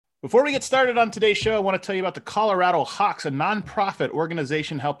Before we get started on today's show, I want to tell you about the Colorado Hawks, a nonprofit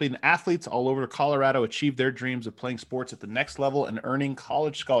organization helping athletes all over Colorado achieve their dreams of playing sports at the next level and earning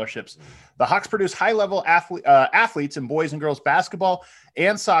college scholarships. The Hawks produce high-level athletes in boys and girls basketball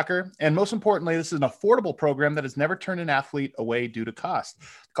and soccer, and most importantly, this is an affordable program that has never turned an athlete away due to cost.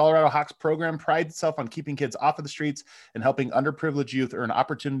 The Colorado Hawks program prides itself on keeping kids off of the streets and helping underprivileged youth earn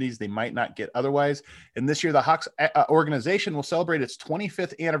opportunities they might not get otherwise. And this year, the Hawks organization will celebrate its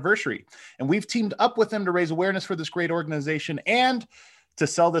 25th anniversary. And we've teamed up with them to raise awareness for this great organization and to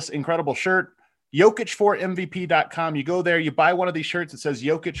sell this incredible shirt. Jokic4MVP.com. You go there, you buy one of these shirts. It says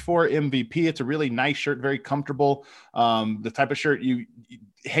Jokic4MVP. It's a really nice shirt, very comfortable. The type of shirt you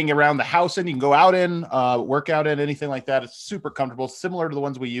hang around the house in, you can go out in, work out in, anything like that. It's super comfortable, similar to the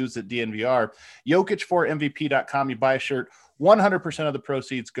ones we use at DNVR. Jokic4MVP.com. You buy a shirt. 100% of the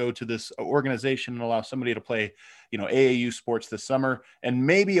proceeds go to this organization and allow somebody to play, AAU sports this summer and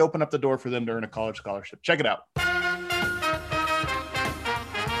maybe open up the door for them to earn a college scholarship. Check it out.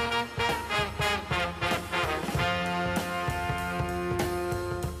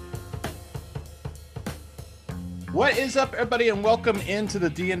 What is up, everybody, and welcome into the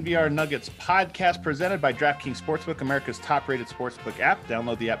DNVR Nuggets podcast presented by DraftKings Sportsbook, America's top-rated sportsbook app.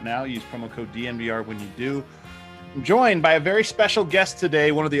 Download the app now. Use promo code DNVR when you do. I'm joined by a very special guest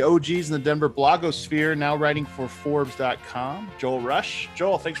today, one of the OGs in the Denver blogosphere, now writing for Forbes.com, Joel Rush.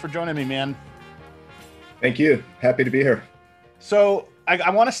 Joel, thanks for joining me, man. Thank you. Happy to be here. So I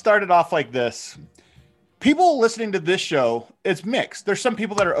want to start it off like this. People listening to this show, it's mixed. There's some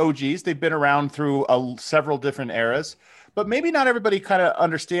people that are OGs. They've been around through several different eras, but maybe not everybody kind of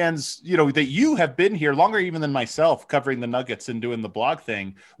understands, that you have been here longer even than myself covering the Nuggets and doing the blog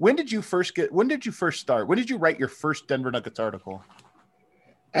thing. When did you first start? When did you write your first Denver Nuggets article?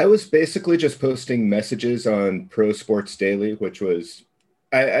 I was basically just posting messages on Pro Sports Daily, which was,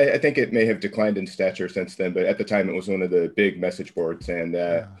 I think it may have declined in stature since then, but at the time it was one of the big message boards. And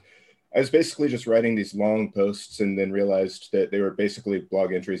I was basically just writing these long posts and then realized that they were basically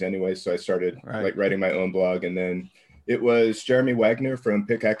blog entries anyway. So I started writing my own blog. And then it was Jeremy Wagner from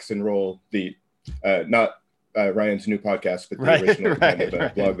Pickaxe and Roll, not Ryan's new podcast, but the original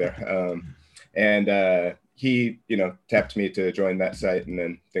blog there. And he, tapped me to join that site, and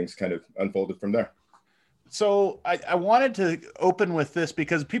then things kind of unfolded from there. So I wanted to open with this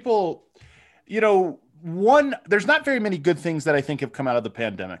because people, there's not very many good things that I think have come out of the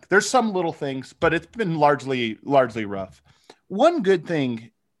pandemic. There's some little things, but it's been largely rough. One good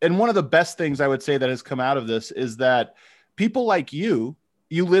thing, and one of the best things I would say that has come out of this, is that people like you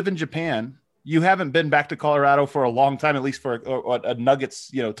live in Japan. You haven't been back to Colorado for a long time, at least for a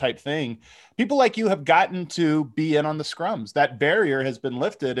Nuggets, type thing. People like you have gotten to be in on the scrums. That barrier has been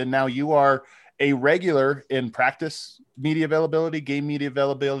lifted, and now you are a regular in practice media availability, game media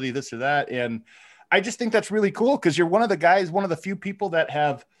availability, this or that. And I just think that's really cool because you're one of the few people that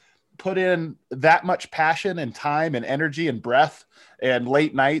have put in that much passion and time and energy and breath and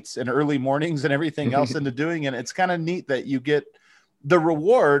late nights and early mornings and everything else into doing it. It's kind of neat that you get the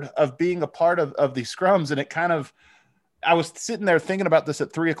reward of being a part of these scrums. And I was sitting there thinking about this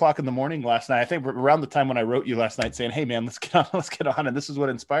at 3:00 in the morning last night. I think around the time when I wrote you last night saying, hey man, let's get on. And this is what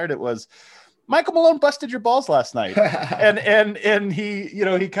inspired it was, Michael Malone busted your balls last night. and he,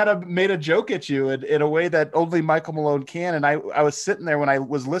 he kind of made a joke at you in a way that only Michael Malone can. And I was sitting there when I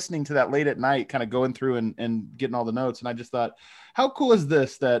was listening to that late at night, kind of going through and getting all the notes. And I just thought, how cool is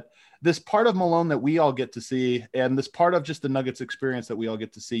this, that this part of Malone that we all get to see, and this part of just the Nuggets experience that we all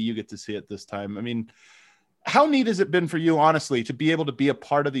get to see, you get to see it this time. I mean, how neat has it been for you, honestly, to be able to be a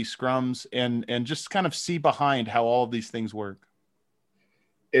part of these scrums and just kind of see behind how all of these things work?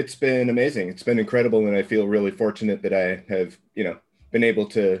 It's been amazing. It's been incredible. And I feel really fortunate that I have, been able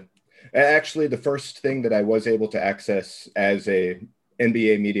to actually, the first thing that I was able to access as a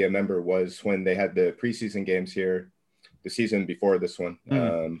NBA media member was when they had the preseason games here, the season before this one.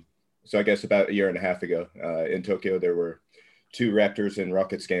 So I guess about a year and a half ago in Tokyo, there were 2 Raptors and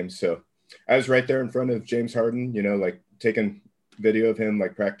Rockets games. So I was right there in front of James Harden, taking video of him,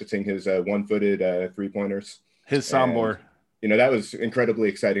 practicing his one-footed 3-pointers. His soundboard. That was incredibly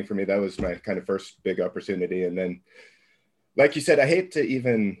exciting for me. That was my kind of first big opportunity. And then, like you said, I hate to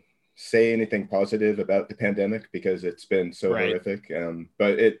even say anything positive about the pandemic because it's been so horrific.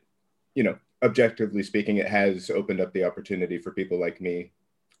 But it, objectively speaking, it has opened up the opportunity for people like me.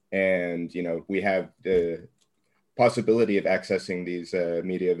 And, we have the possibility of accessing these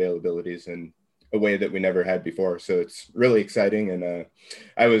media availabilities in a way that we never had before. So it's really exciting. And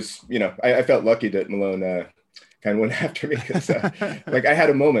I was, I felt lucky that Malone kind of went after me because I had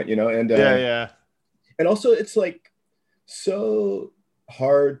a moment, and and also it's so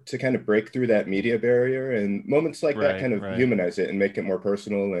hard to kind of break through that media barrier, and moments like that Right, kind of right. humanize it and make it more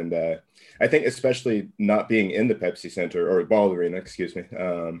personal. And I think especially not being in the Pepsi Center or Ball Arena, excuse me,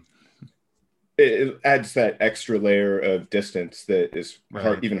 it adds that extra layer of distance that is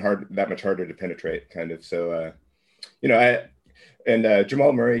Right. that much harder to penetrate, kind of. So,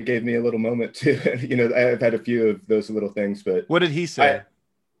 Jamal Murray gave me a little moment too. I've had a few of those little things, but What did he say?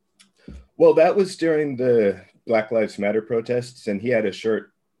 well, that was during the Black Lives Matter protests, and he had a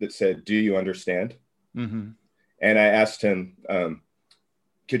shirt that said, "Do you understand?" Mm-hmm. And I asked him,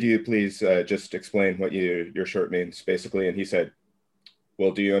 could you please just explain what your shirt means, basically? And he said,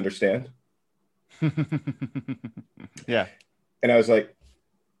 "Well, do you understand?" Yeah. And I was like,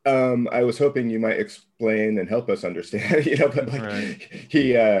 I was hoping you might explain and help us understand, but like Right.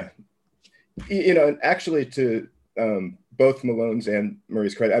 he, and actually to both Malone's and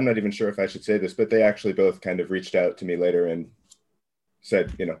Murray's credit, I'm not even sure if I should say this, but they actually both kind of reached out to me later and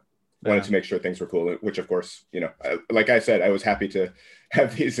said, wanted to make sure things were cool, which of course, like I said, I was happy to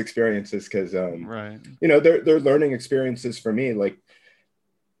have these experiences because, Right. they're learning experiences for me. Like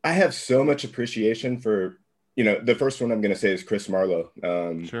I have so much appreciation for, the first one I'm going to say is Chris Marlowe.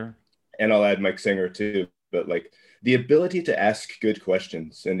 Sure. And I'll add Mike Singer too. But like the ability to ask good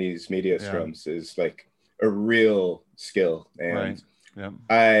questions in these media Yeah. scrums is like a real skill. And Right. Yeah.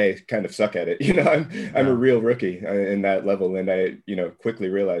 I kind of suck at it. I'm a real rookie in that level. And I, quickly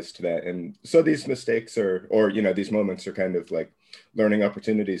realized that. And so these mistakes or these moments are kind of like learning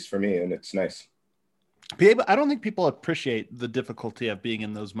opportunities for me. And it's nice. I don't think people appreciate the difficulty of being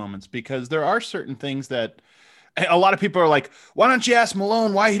in those moments because there are certain things that a lot of people are like, why don't you ask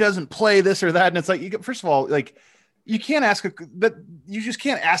Malone why he doesn't play this or that? And it's like, first of all, like you can't ask that. You just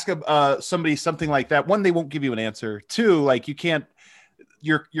can't ask somebody something like that. One, they won't give you an answer. Two, like you can't,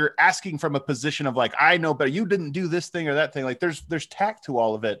 you're asking from a position of like, I know, but you didn't do this thing or that thing. Like there's tact to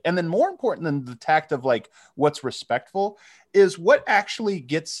all of it. And then more important than the tact of like what's respectful is what actually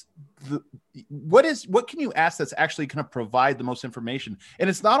gets what can you ask that's actually going to provide the most information? And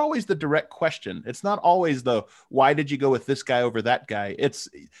it's not always the direct question. It's not always the, why did you go with this guy over that guy? It's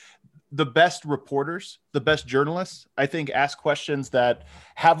the best reporters, the best journalists, I think, ask questions that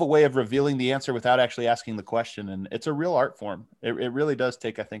have a way of revealing the answer without actually asking the question. And it's a real art form. It really does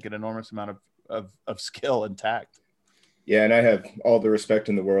take, I think, an enormous amount of skill and tact. Yeah. And I have all the respect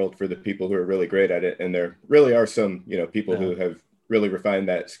in the world for the people who are really great at it. And there really are some, people who have really refined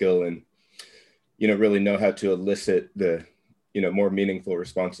that skill and, really know how to elicit the, more meaningful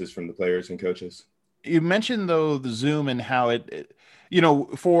responses from the players and coaches. You mentioned though the Zoom and how it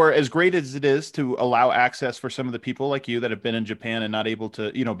for as great as it is to allow access for some of the people like you that have been in Japan and not able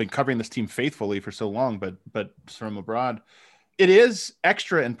to, been covering this team faithfully for so long, but from abroad, it is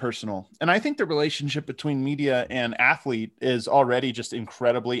extra and personal. And I think the relationship between media and athlete is already just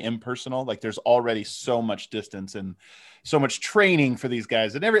incredibly impersonal. Like there's already so much distance and so much training for these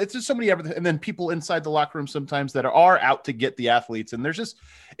guys and it's just so many and then people inside the locker room sometimes that are out to get the athletes. And there's just,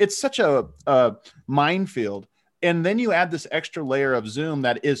 it's such a minefield. And then you add this extra layer of Zoom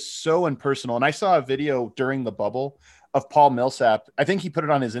that is so impersonal. And I saw a video during the bubble of Paul Millsap. I think he put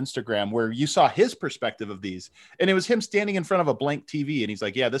it on his Instagram where you saw his perspective of these. And it was him standing in front of a blank TV. And he's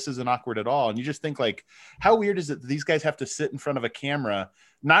like, yeah, this isn't awkward at all. And you just think like, how weird is it that these guys have to sit in front of a camera,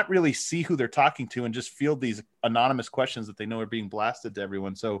 not really see who they're talking to and just field these anonymous questions that they know are being blasted to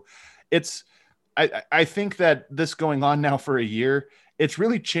everyone. So I think that this going on now for a year, it's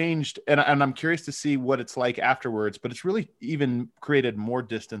really changed. And I'm curious to see what it's like afterwards, but it's really even created more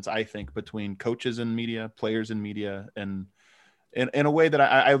distance, I think, between coaches and media, players and media, and in a way that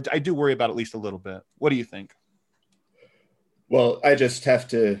I do worry about at least a little bit. What do you think? Well, I just have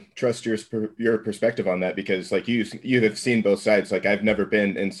to trust your perspective on that because like you have seen both sides. Like I've never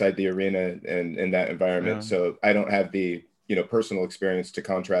been inside the arena and in that environment. So I don't have the, personal experience to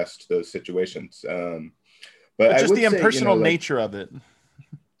contrast those situations. But just I would the impersonal say, nature of it.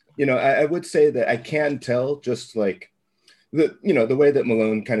 I would say that I can tell just like the way that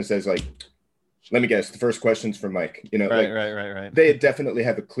Malone kind of says, like, let me guess, the first question's from Mike, Right. They definitely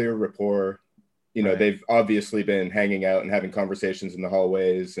have a clear rapport. Right. They've obviously been hanging out and having conversations in the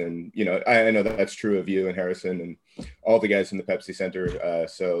hallways. And, I know that's true of you and Harrison and all the guys in the Pepsi Center.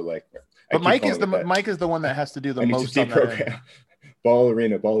 So like, but Mike is the one that has to do the most on deprogram. Ball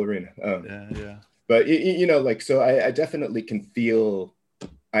arena. Yeah. But like, so I definitely can feel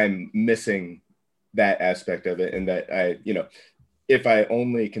I'm missing that aspect of it. And that if I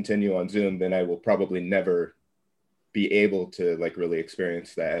only continue on Zoom, then I will probably never be able to like really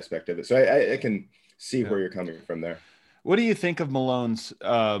experience that aspect of it. So I can see where you're coming from there. What do you think of Malone's?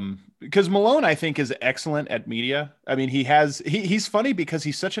 Because Malone, I think, is excellent at media. I mean, he's funny because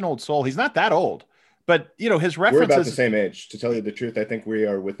he's such an old soul. He's not that old, but his We're about the references. same age. To tell you the truth, I think we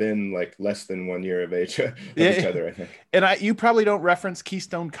are within like less than 1 year of age of each Yeah, other, I think. and you probably don't reference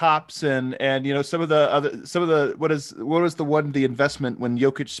Keystone Cops and some of the what was the one, the investment, when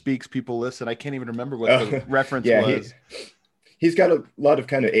Jokic speaks, people listen. I can't even remember what the Oh, reference yeah, was. he's got a lot of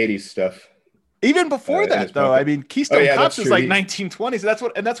kind of 80s stuff Even before in his that, though, I pocket. mean, Oh Keystone yeah, Cops that's is true. like 1920s.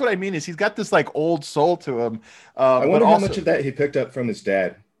 That's what I mean, is he's got this like old soul to him, I but wonder how much also of that he picked up from his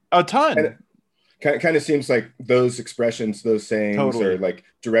dad. a And ton. it kind of seems like those expressions, those sayings are Totally. like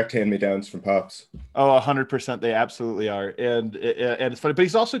direct hand-me-downs from pops. Oh, 100%. They absolutely are. And it's funny, but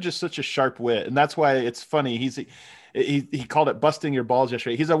he's also just such a sharp wit. And that's why it's funny. He called it busting your balls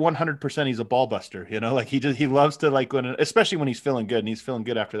yesterday. He's a 100%. He's a ball buster, like he loves to, like, especially when he's feeling good, and he's feeling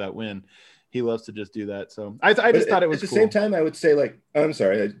good after that win. He loves to just do that. So I But just thought it at was the same cool. time, I would say, like, I'm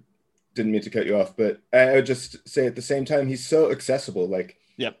sorry, I didn't mean to cut you off, but I would just say at the same time, he's so accessible. Like,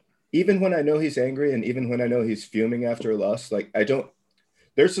 Yep. even when I know he's angry and even when I know he's fuming after a loss, like, I don't,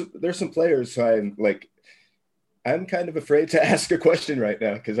 there's some players who I'm kind of afraid to ask a question right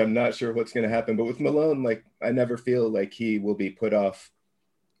now because I'm not sure what's going to happen. But with Malone, like, I never feel like he will be put off,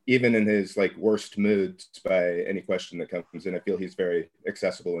 even in his like worst moods, by any question that comes in. I feel he's very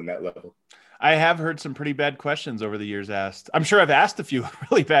accessible in that level. I have heard some pretty bad questions over the years asked. I'm sure I've asked a few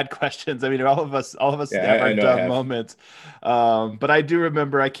really bad questions. I mean, all of us Yeah, have our I know I dumb have. moments. But I do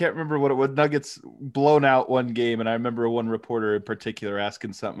remember, I can't remember what it was. Nuggets blown out one game, and I remember one reporter in particular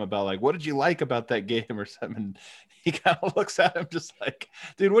asking something about, like, what did you like about that game or something? And he kind of looks at him just like,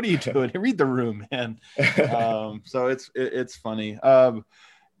 dude, what are you doing? Read the room, man. So it's funny.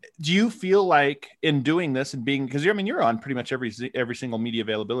 Do you feel like, in doing this and being, because I mean, you're on pretty much every single media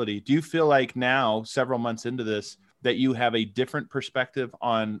availability, do you feel like now, several months into this, that you have a different perspective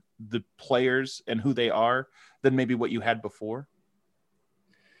on the players and who they are than maybe what you had before?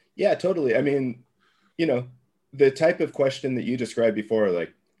 Yeah, totally. I mean, you know, the type of question that you described before,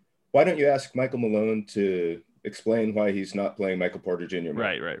 like, why don't you ask Michael Malone to explain why he's not playing Michael Porter Jr. more?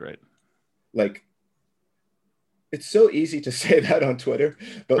 Right. Like, it's so easy to say that on Twitter,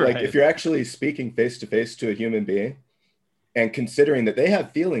 but like, if Right. you're actually speaking face to face to a human being and considering that they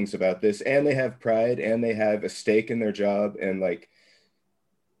have feelings about this and they have pride and they have a stake in their job, and like,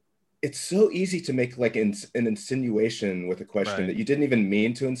 it's so easy to make like an insinuation with a question Right. that you didn't even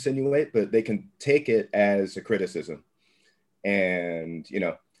mean to insinuate, but they can take it as a criticism. And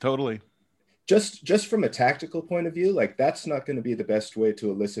Totally. just from a tactical point of view, like, that's not going to be the best way to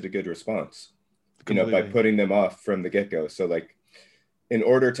elicit a good response, by Completely. putting them off from the get-go. So like, in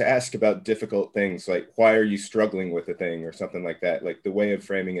order to ask about difficult things, like, why are you struggling with a thing or something like that, like, the way of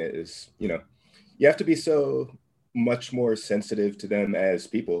framing it is, you have to be so much more sensitive to them as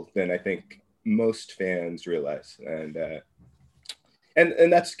people than I think most fans realize. And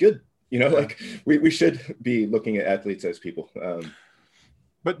that's good. Yeah. Like, we should be looking at athletes as people.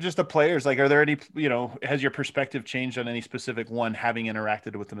 But just the players, like, are there any, has your perspective changed on any specific one, having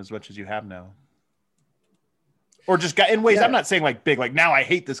interacted with them as much as you have now? Or just got in ways, I'm Yeah. not saying like big, like, now I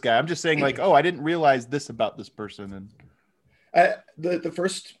hate this guy. I'm just saying, like, oh, I didn't realize this about this person. And The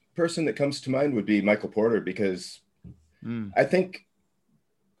first person that comes to mind would be Michael Porter, because mm, I think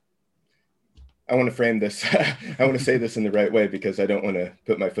I want to frame this. I want to say this in the right way because I don't want to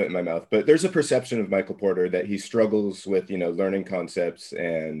put my foot in my mouth. But there's a perception of Michael Porter that he struggles with, learning concepts,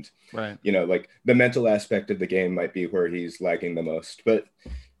 and, right. like, the mental aspect of the game might be where he's lagging the most. But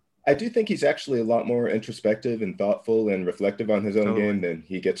I do think he's actually a lot more introspective and thoughtful and reflective on his own game Totally. than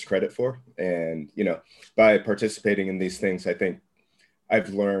he gets credit for. And, by participating in these things, I think I've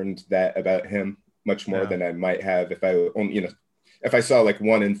learned that about him much more Yeah. than I might have if I only, if I saw like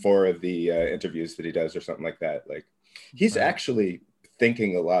 1 in 4 of the interviews that he does or something like that. Like, he's Right. actually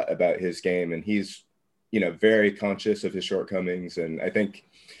thinking a lot about his game, and he's, very conscious of his shortcomings. And I think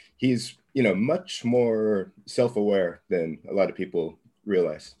he's, much more self-aware than a lot of people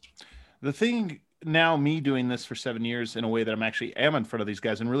realize. The thing now, me doing this for 7 years in a way that I'm actually am in front of these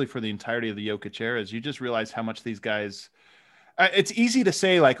guys, and really for the entirety of the Jokic era, is you just realize how much these guys, it's easy to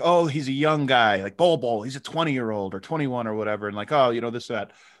say, like, oh, he's a young guy, like Bol, he's a 20-year-old or 21 or whatever. And like, oh, this,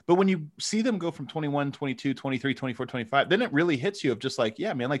 that. But when you see them go from 21, 22, 23, 24, 25, then it really hits you of just like,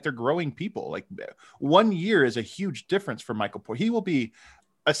 yeah, man, like, they're growing people. Like, 1 year is a huge difference for Michael Porter. He will be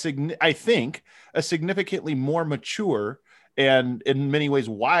I think a significantly more mature and in many ways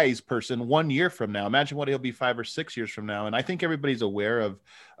wise person 1 year from now. Imagine what he'll be 5 or 6 years from now. And I think everybody's aware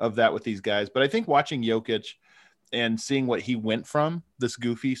of that with these guys. But I think watching Jokic, and seeing what he went from, this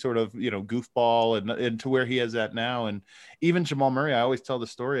goofy sort of, goofball, and to where he is at now. And even Jamal Murray, I always tell the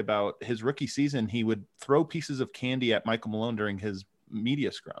story about his rookie season. He would throw pieces of candy at Michael Malone during his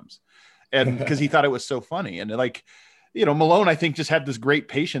media scrums, and because he thought it was so funny. And like, Malone, I think, just had this great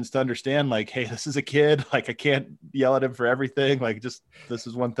patience to understand, like, hey, this is a kid. Like, I can't yell at him for everything. Like, just, this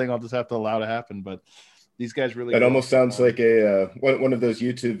is one thing I'll just have to allow to happen. But these guys really. It almost sounds like one of those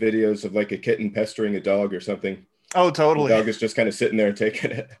YouTube videos of like a kitten pestering a dog or something. Oh, totally. The dog is just kind of sitting there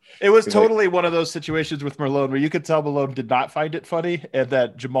taking it. It was totally one of those situations with Malone where you could tell Malone did not find it funny, and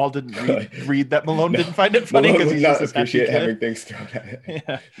that Jamal didn't read that Malone didn't find it funny, because he's just appreciate having things thrown at it.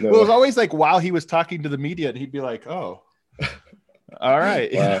 Yeah. No. Well, it was always like while he was talking to the media, and he'd be like, "Oh, all right."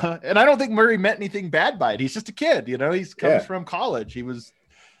 Wow. And I don't think Murray meant anything bad by it. He's just a kid, He comes from college. He was.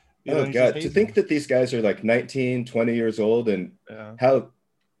 God, to think that these guys are like 19, 20 years old, and how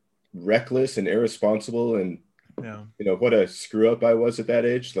reckless and irresponsible and. What a screw up I was at that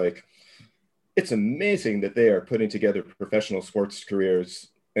age. Like, it's amazing that they are putting together professional sports careers,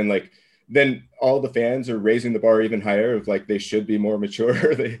 and like then all the fans are raising the bar even higher of like they should be more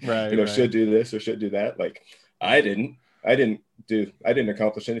mature. They should do this or should do that. Like, I didn't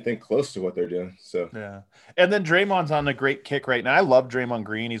accomplish anything close to what they're doing. So yeah. And then Draymond's on a great kick right now. I love Draymond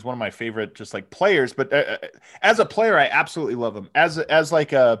Green. He's one of my favorite just like players, but as a player, I absolutely love him as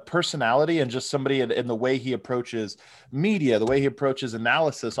like a personality, and just somebody in the way he approaches media, the way he approaches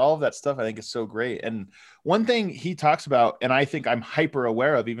analysis, all of that stuff I think is so great. And one thing he talks about, and I think I'm hyper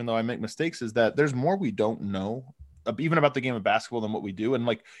aware of, even though I make mistakes, is that there's more we don't know even about the game of basketball than what we do. And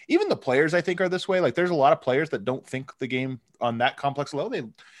like, even the players, I think, are this way. Like, there's a lot of players that don't think the game on that complex level. They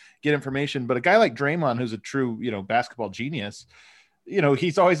get information, but a guy like Draymond, who's a true, basketball genius,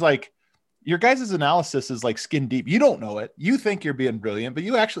 he's always like, your guys' analysis is like skin deep. You don't know it. You think you're being brilliant, but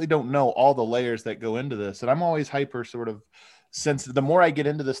you actually don't know all the layers that go into this. And I'm always hyper sort of sensitive. The more I get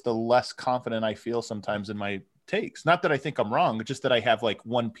into this, the less confident I feel sometimes in my takes. Not that I think I'm wrong, just that I have like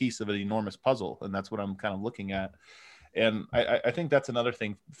one piece of an enormous puzzle, and that's what I'm kind of looking at. And I think that's another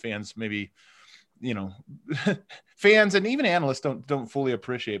thing fans maybe, fans and even analysts don't fully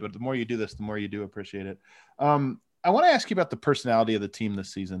appreciate, but the more you do this, the more you do appreciate it. I want to ask you about the personality of the team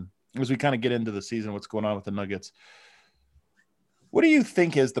this season, as we kind of get into the season, what's going on with the Nuggets. What do you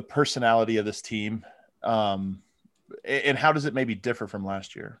think is the personality of this team? And how does it maybe differ from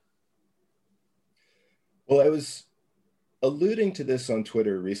last year? Well, I was alluding to this on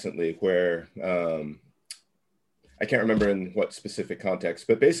Twitter recently where I can't remember in what specific context,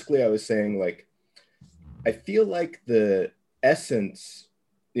 but basically I was saying, like, I feel like the essence,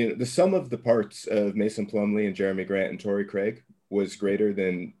 the sum of the parts of Mason Plumlee and Jeremy Grant and Torrey Craig was greater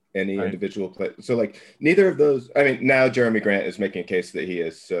than any individual play. So like neither of those, I mean, now Jeremy Grant is making a case that he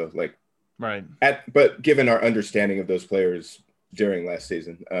is. So like, right. But given our understanding of those players during last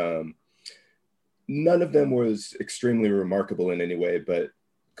season, none of them was extremely remarkable in any way, but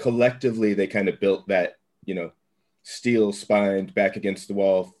collectively they kind of built that, steel spined, back against the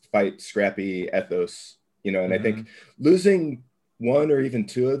wall, fight, scrappy ethos, and I think losing one or even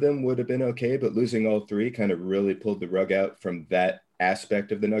two of them would have been okay, but losing all three kind of really pulled the rug out from that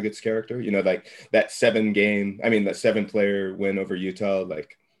aspect of the Nuggets character, like that 7-player win over Utah.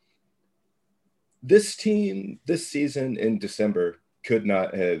 Like, this team this season in December could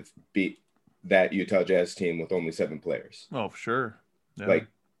not have beat that Utah Jazz team with only 7 players. Oh, for sure. Yeah. Like,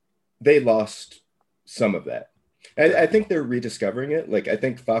 they lost some of that. I think they're rediscovering it. Like, I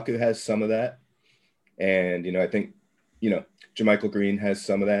think Facu has some of that. And, I think, JaMychal Green has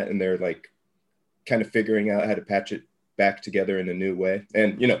some of that. And they're, like, kind of figuring out how to patch it back together in a new way.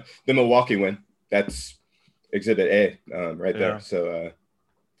 And, the Milwaukee win, that's exhibit A right there. So,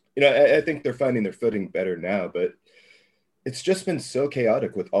 I think they're finding their footing better now. But it's just been so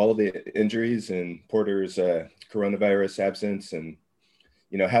chaotic with all the injuries and Porter's coronavirus absence. And,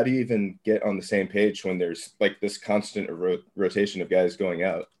 how do you even get on the same page when there's like this constant rotation of guys going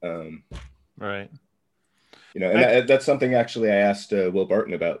out? Right. And that's something actually I asked Will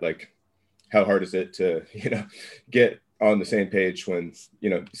Barton about, like, how hard is it to, get on the same page when,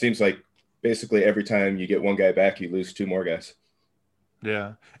 it seems like basically every time you get one guy back, you lose 2 more guys.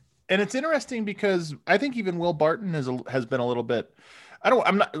 Yeah. And it's interesting because I think even Will Barton has been a little bit,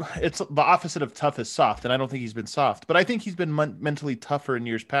 it's the opposite of tough is soft. And I don't think he's been soft, but I think he's been mentally tougher in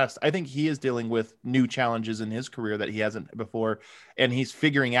years past. I think he is dealing with new challenges in his career that he hasn't before. And he's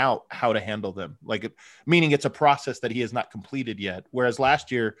figuring out how to handle them. Like, meaning it's a process that he has not completed yet. Whereas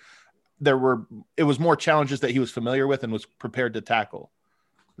last year it was more challenges that he was familiar with and was prepared to tackle.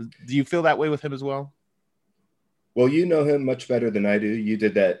 Do you feel that way with him as well? Well, you know him much better than I do. You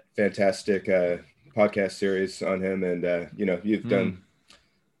did that fantastic podcast series on him, and you've done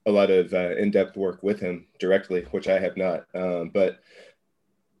a lot of in-depth work with him directly, which I have not. But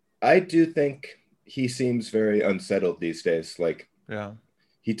I do think he seems very unsettled these days. Like, yeah,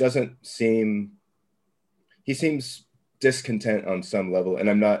 he seems discontent on some level, and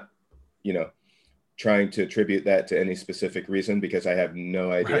I'm not, trying to attribute that to any specific reason because I have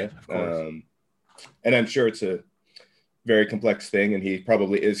no idea. right, of course. And I'm sure it's a very complex thing, and he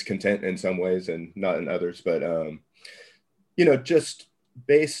probably is content in some ways and not in others. But just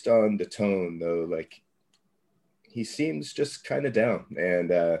based on the tone, though, like, he seems just kind of down.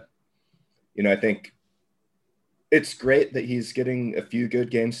 And I think it's great that he's getting a few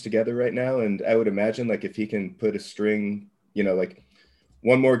good games together right now. And I would imagine, like, if he can put a string, like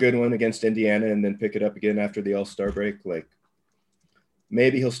one more good one against Indiana and then pick it up again after the All-Star break, like,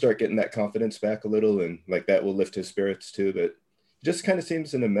 maybe he'll start getting that confidence back a little, and like that will lift his spirits too. But he just kind of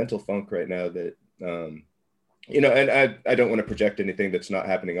seems in a mental funk right now that, and I don't want to project anything that's not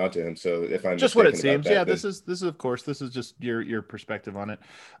happening onto him. So if I'm Just what it mistaken about seems. that, Yeah, then, this is of course, this is just your perspective on it.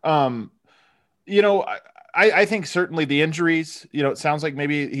 You know, I think certainly the injuries, it sounds like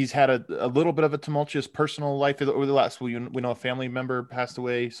maybe he's had a little bit of a tumultuous personal life over the last, we know a family member passed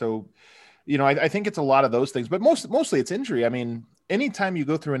away. So, I think it's a lot of those things, but mostly it's injury. I mean, anytime you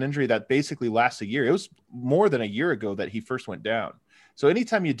go through an injury that basically lasts a year, it was more than a year ago that he first went down. So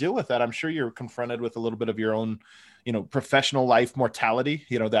anytime you deal with that, I'm sure you're confronted with a little bit of your own, professional life mortality,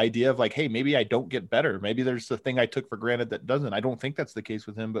 the idea of like, hey, maybe I don't get better. Maybe there's the thing I took for granted that doesn't. I don't think that's the case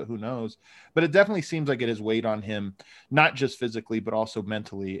with him, but who knows? But it definitely seems like it has weighed on him, not just physically, but also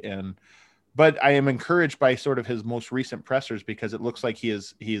mentally. But I am encouraged by sort of his most recent pressers because it looks like he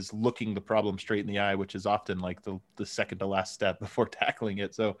is looking the problem straight in the eye, which is often like the second to last step before tackling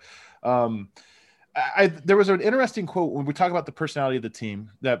it. So, there was an interesting quote when we talk about the personality of the team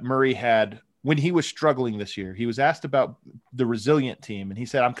that Murray had when he was struggling this year. He was asked about the resilient team, and he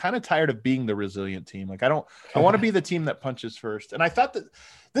said, "I'm kind of tired of being the resilient team. Like, I want to be the team that punches first." And I thought that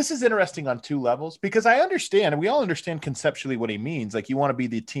this is interesting on two levels because I understand, and we all understand conceptually what he means. Like, you want to be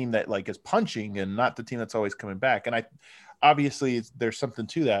the team that like is punching and not the team that's always coming back. And obviously there's something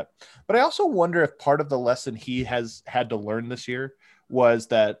to that, but I also wonder if part of the lesson he has had to learn this year was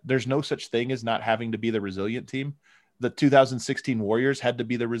that there's no such thing as not having to be the resilient team. The 2016 Warriors had to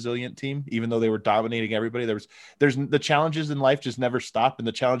be the resilient team, even though they were dominating everybody. There's the challenges in life just never stop, and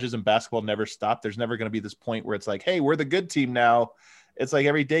the challenges in basketball never stop. There's never going to be this point where it's like, hey, we're the good team now. It's like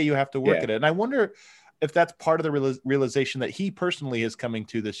every day you have to work at it. And I wonder if that's part of the realization that he personally is coming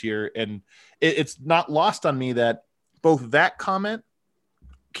to this year. And it's not lost on me that both that comment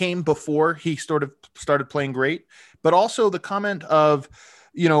came before he sort of started playing great, but also the comment of,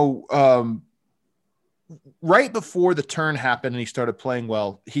 right before the turn happened and he started playing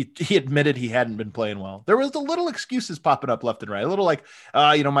well, he admitted he hadn't been playing well. There was the little excuses popping up left and right, a little like,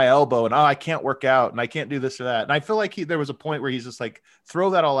 my elbow, and I can't work out and I can't do this or that. And I feel like there was a point where he's just like, throw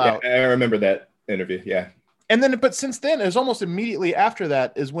that all out. I remember that interview. Yeah. And then, but since then, it was almost immediately after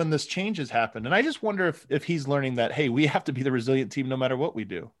that is when this change has happened. And I just wonder if he's learning that, hey, we have to be the resilient team no matter what we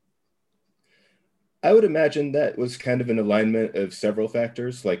do. I would imagine that was kind of an alignment of several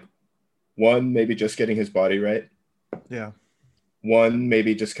factors. Like, one, maybe just getting his body right. Yeah. One,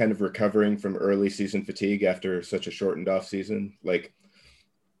 maybe just kind of recovering from early season fatigue after such a shortened off season. Like,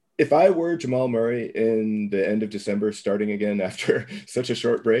 if I were Jamal Murray in the end of December, starting again after such a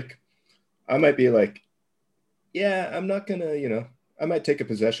short break, I might be like, yeah, I'm not gonna, I might take a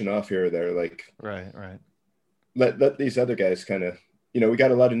possession off here or there. Like, right. Let these other guys kind of, we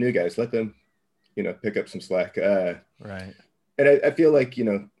got a lot of new guys. Let them, pick up some slack. Right. And I feel like,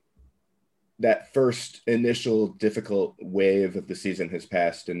 that first initial difficult wave of the season has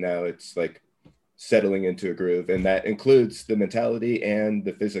passed, and now it's like settling into a groove, and that includes the mentality and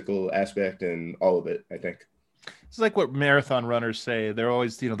the physical aspect and all of it, I think. It's like what marathon runners say. They're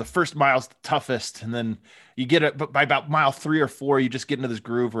always, the first mile's the toughest, and then you get it, but by about mile 3 or 4, you just get into this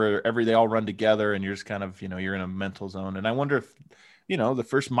groove where they all run together, and you're just kind of, you're in a mental zone. And I wonder if, the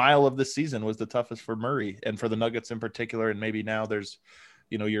first mile of this season was the toughest for Murray and for the Nuggets in particular. And maybe now there's,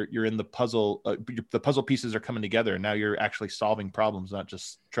 you're in the puzzle, the puzzle pieces are coming together, and now you're actually solving problems, not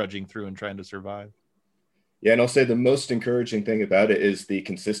just trudging through and trying to survive. Yeah. And I'll say the most encouraging thing about it is the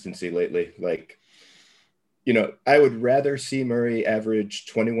consistency lately. Like, I would rather see Murray average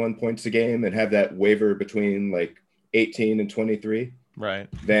 21 points a game and have that waver between like 18 and 23, right,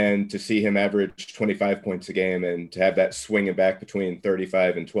 than to see him average 25 points a game and to have that swinging back between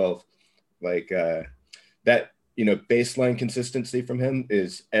 35 and 12. Like, that, baseline consistency from him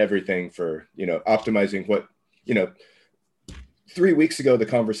is everything for, optimizing what, 3 weeks ago, the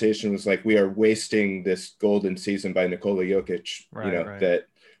conversation was like, we are wasting this golden season by Nikola Jokic, Right. that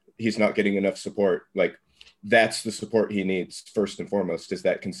he's not getting enough support. Like, that's the support he needs first and foremost, is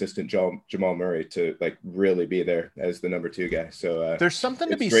that consistent Jamal Murray to like really be there as the number 2 guy. So there's something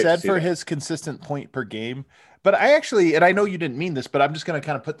to it's be great said see for that. his consistent point per game. But I actually, and I know you didn't mean this, but I'm just going to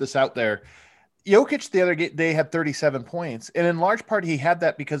kind of put this out there. Jokic the other day had 37 points, and in large part he had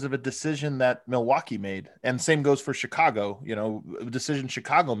that because of a decision that Milwaukee made, and same goes for Chicago. A decision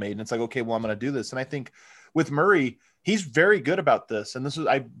Chicago made, and it's like, okay, well, I'm going to do this. And I think with Murray, he's very good about this. And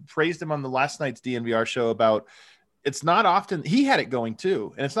I praised him on the last night's DNVR show about, it's not often he had it going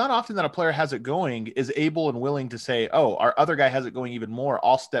too. And it's not often that a player has it going, is able and willing to say, oh, our other guy has it going even more,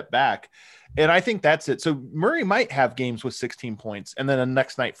 I'll step back. And I think that's it. So Murray might have games with 16 points and then the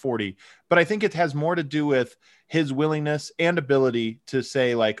next night 40, but I think it has more to do with his willingness and ability to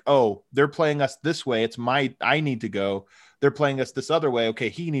say like, oh, they're playing us this way, I need to go. They're playing us this other way, okay,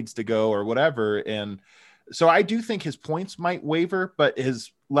 he needs to go, or whatever. And so I do think his points might waver, but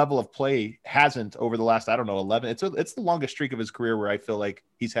his level of play hasn't over the last, 11. It's the longest streak of his career where I feel like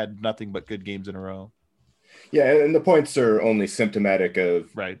he's had nothing but good games in a row. Yeah, and the points are only symptomatic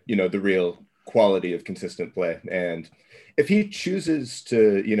of, right, the real quality of consistent play. And if he chooses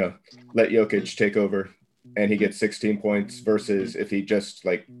to, let Jokic take over and he gets 16 points versus if he just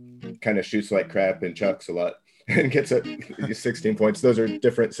like kind of shoots like crap and chucks a lot and gets 16 points, those are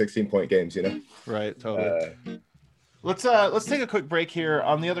different 16-point games, Right, totally. Let's take a quick break here.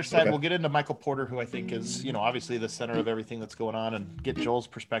 On the other side, We'll get into Michael Porter, who I think is, obviously the center of everything that's going on, and get Joel's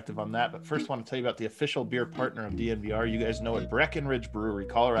perspective on that. But first, I want to tell you about the official beer partner of DNVR. You guys know it, Breckenridge Brewery,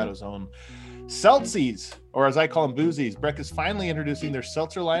 Colorado's own. Seltzies, or as I call them, boozies. Breck is finally introducing their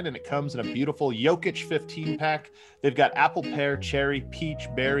seltzer line, and it comes in a beautiful Jokic 15-pack. They've got apple, pear, cherry, peach,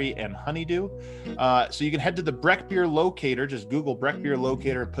 berry, and honeydew. So you can head to the Breck Beer Locator. Just Google Breck Beer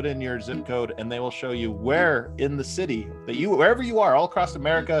Locator, put in your zip code, and they will show you where in the city wherever you are, all across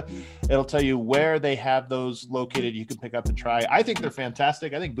America, it'll tell you where they have those located. You can pick up and try. I think they're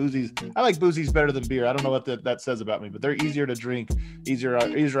fantastic. I like boozies better than beer. I don't know what that says about me, but they're easier to drink, easier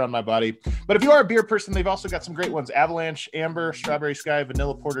on my body. But if you are a beer person, they've also got some great ones: Avalanche, Amber, Strawberry Sky,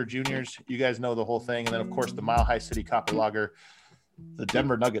 Vanilla Porter Juniors. You guys know the whole thing. And then, of course, the Mile High City Copper Lager, the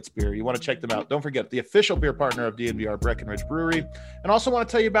Denver Nuggets beer. You want to check them out. Don't forget, the official beer partner of DNVR, Breckenridge Brewery. And also want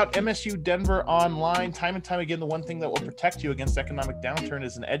to tell you about MSU Denver Online. Time and time again, the one thing that will protect you against economic downturn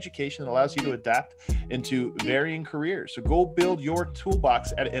is an education that allows you to adapt into varying careers. So go build your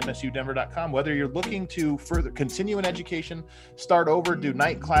toolbox at msudenver.com. Whether you're looking to further continue an education, start over, do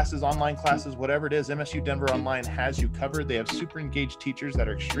night classes, online classes, whatever it is, MSU Denver Online has you covered. They have super engaged teachers that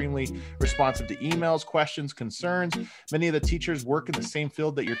are extremely responsive to emails, questions, concerns. Many of the teachers work in the same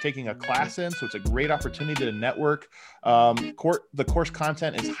field that you're taking a class in, so it's a great opportunity to network. The course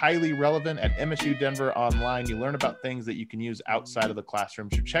content is highly relevant at MSU Denver Online. You learn about things that you can use outside of the classroom,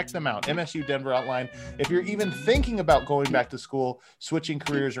 so check them out. MSU Denver Online. If you're even thinking about going back to school, switching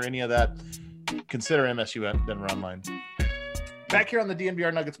careers, or any of that, consider MSU Denver Online. Back here on the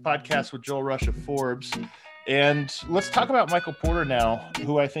DNVR Nuggets podcast with Joel Rush of Forbes. And let's talk about Michael Porter now,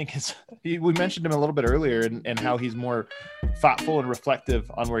 who I think we mentioned him a little bit earlier, and how he's more thoughtful and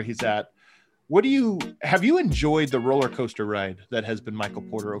reflective on where he's at. Have you enjoyed the roller coaster ride that has been Michael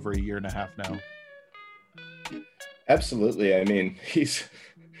Porter over a year and a half now? Absolutely. I mean, he's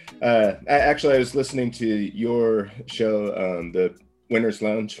I was listening to your show, the Winner's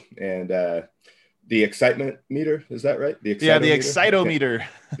Lounge, and the excitement meter. Is that right? The excitometer.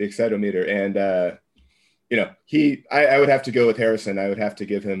 The excitometer. And, I would have to go with Harrison. I would have to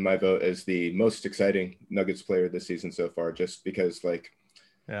give him my vote as the most exciting Nuggets player this season so far, just because,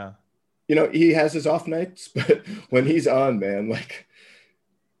 he has his off nights, but when he's on, man,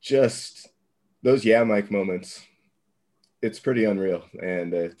 just those Mike moments, it's pretty unreal.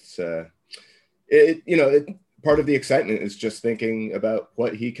 And it's, part of the excitement is just thinking about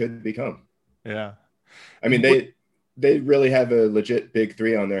what he could become. Yeah. I mean, they really have a legit big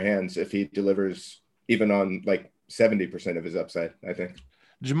three on their hands if he delivers even on 70% of his upside, I think.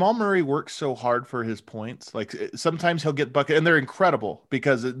 Jamal Murray works so hard for his points. Sometimes he'll get bucket, and they're incredible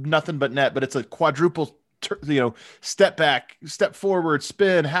because nothing but net, but it's a quadruple, step back, step forward,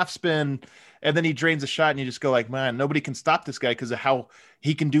 spin, half spin, and then he drains a shot, and you just go man, nobody can stop this guy because of how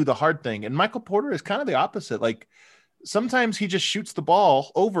he can do the hard thing. And Michael Porter is kind of the opposite. Sometimes he just shoots the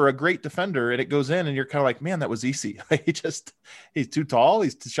ball over a great defender and it goes in, and you're kind of man, that was easy. He's too tall.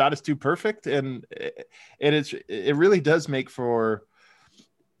 His shot is too perfect. And it really does make for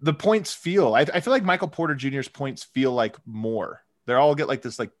the points feel, I feel like Michael Porter Jr.'s points feel like more. They all get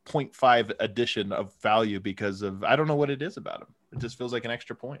this 0.5 addition of value because of, I don't know what it is about him. It just feels like an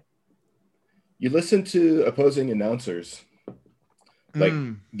extra point. You listen to opposing announcers, like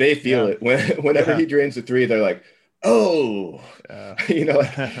they feel it whenever he drains a three. They're like, "Oh,"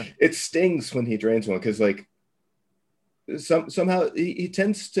 like it stings when he drains one because like somehow he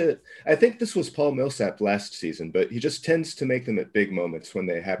tends to. I think this was Paul Millsap last season, but he just tends to make them at big moments when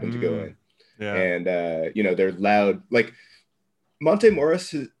they happen to go in. And they're loud. Like Monte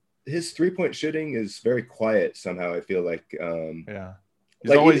Morris, his 3-point shooting is very quiet somehow. I feel like he's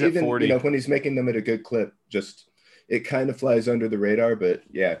like always even at 40. When he's making them at a good clip, just it kind of flies under the radar. But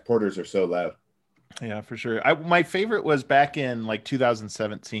yeah, Porters are so loud. Yeah, for sure. My favorite was back in like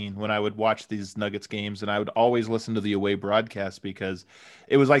 2017 when I would watch these Nuggets games, and I would always listen to the away broadcast because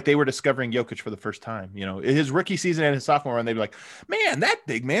it was like they were discovering Jokic for the first time. His rookie season and his sophomore run, they'd be like, "Man, that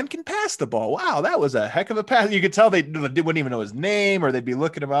big man can pass the ball. Wow, that was a heck of a pass." You could tell they wouldn't even know his name, or they'd be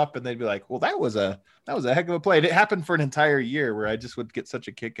looking him up, and they'd be like, "Well, that was a heck of a play." And it happened for an entire year where I just would get such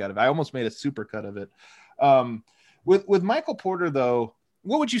a kick out of it. I almost made a super cut of it. With Michael Porter, though,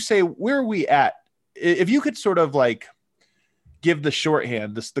 what would you say? Where are we at? If you could sort of like give the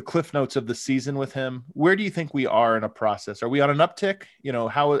shorthand, the cliff notes of the season with him, where do you think we are in a process? Are we on an uptick?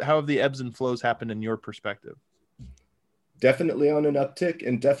 How have the ebbs and flows happened in your perspective? Definitely on an uptick,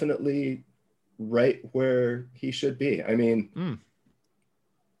 and definitely right where he should be. I mean,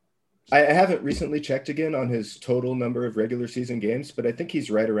 I haven't recently checked again on his total number of regular season games, but I think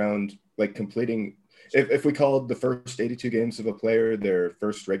he's right around like completing. If we called the first 82 games of a player their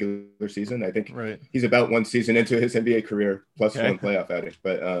first regular season, I think he's about one season into his NBA career plus one playoff outing.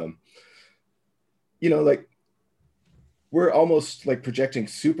 But, like we're almost like projecting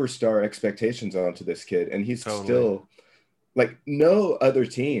superstar expectations onto this kid. And he's still like no other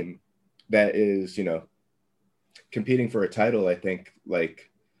team that is, competing for a title, I think, like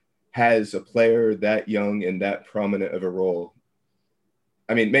has a player that young and that prominent of a role.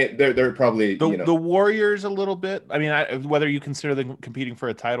 I mean, they're probably the Warriors a little bit. I mean, whether you consider them competing for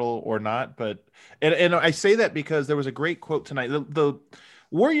a title or not, but and I say that because there was a great quote tonight. The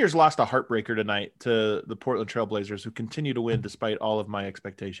Warriors lost a heartbreaker tonight to the Portland Trailblazers, who continue to win despite all of my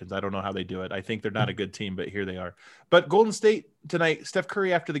expectations. I don't know how they do it. I think they're not a good team, but here they are. But Golden State tonight, Steph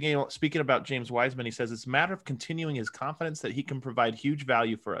Curry after the game, speaking about James Wiseman, he says it's a matter of continuing his confidence that he can provide huge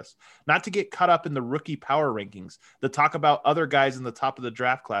value for us, not to get caught up in the rookie power rankings, the talk about other guys in the top of the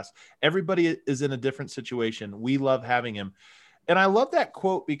draft class. Everybody is in a different situation. We love having him. And I love that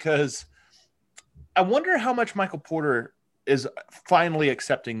quote because I wonder how much Michael Porter is finally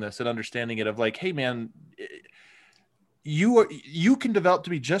accepting this and understanding it of like, hey man, you can develop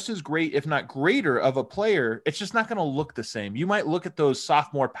to be just as great, if not greater of a player. It's just not going to look the same. You might look at those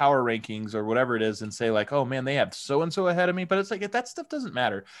sophomore power rankings or whatever it is and say like, oh man, they have so-and-so ahead of me. But it's like, that stuff doesn't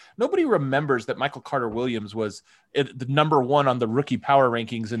matter. Nobody remembers that Michael Carter Williams was the number one on the rookie power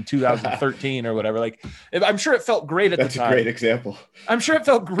rankings in 2013 or whatever. Like, I'm sure it felt great at the time. That's a great example. I'm sure it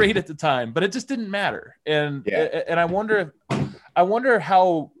felt great at the time, but it just didn't matter. And I wonder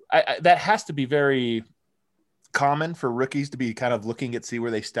how that has to be very common for rookies to be kind of looking at see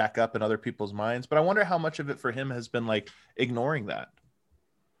where they stack up in other people's minds. But I wonder how much of it for him has been like ignoring that.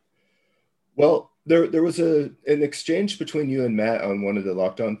 Well, there was an exchange between you and Matt on one of the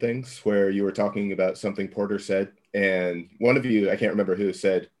Locked On things where you were talking about something Porter said, and one of you, I can't remember who,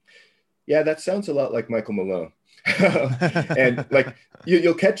 said, "Yeah, that sounds a lot like Michael Malone." And like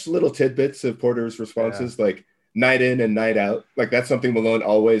you'll catch little tidbits of Porter's responses, like night in and night out. Like that's something Malone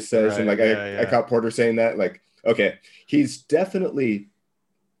always says, and like I caught Porter saying that, like. Okay, he's definitely,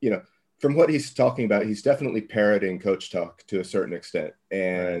 from what he's talking about, he's definitely parroting coach talk to a certain extent.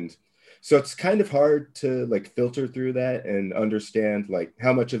 And so it's kind of hard to like filter through that and understand like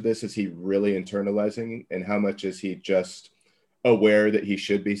how much of this is he really internalizing and how much is he just aware that he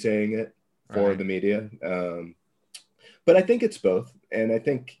should be saying it for the media. But I think it's both. And I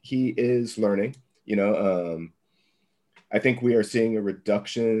think he is learning, I think we are seeing a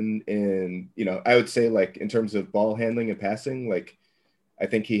reduction in, I would say like in terms of ball handling and passing, like I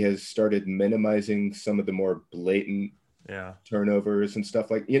think he has started minimizing some of the more blatant turnovers and stuff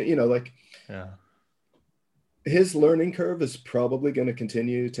like, his learning curve is probably going to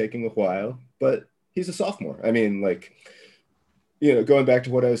continue taking a while, but he's a sophomore. I mean, like, going back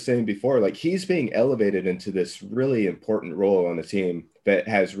to what I was saying before, like he's being elevated into this really important role on a team that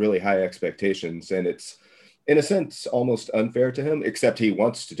has really high expectations. And it's, in a sense, almost unfair to him, except he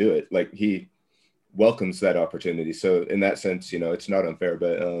wants to do it. Like he welcomes that opportunity. So in that sense, it's not unfair,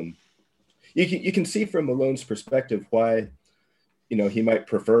 but you can see from Malone's perspective why, he might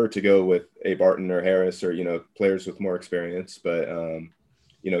prefer to go with a Barton or Harris or, players with more experience, but,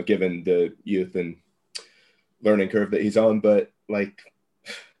 given the youth and learning curve that he's on. But like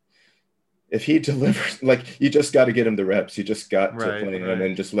if he delivers, like you just got to get him the reps. You just got to play him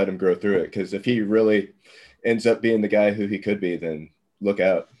and just let him grow through it. Because if he really ends up being the guy who he could be, then look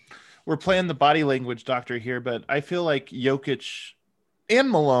out. We're playing the body language doctor here, but I feel like Jokic and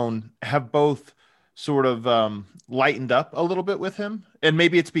Malone have both sort of lightened up a little bit with him. And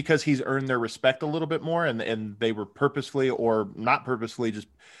maybe it's because he's earned their respect a little bit more and they were purposefully or not purposefully just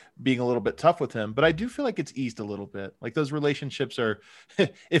being a little bit tough with him. But I do feel like it's eased a little bit. Like those relationships are,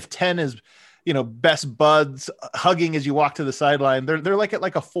 if 10 is, best buds hugging as you walk to the sideline, they're like at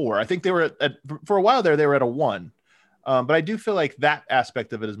like a 4. I think they were at for a while there, they were at a 1. But I do feel like that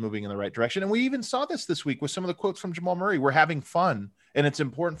aspect of it is moving in the right direction. And we even saw this week with some of the quotes from Jamal Murray. We're having fun and it's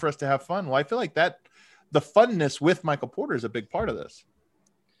important for us to have fun. Well, I feel like that the funness with Michael Porter is a big part of this.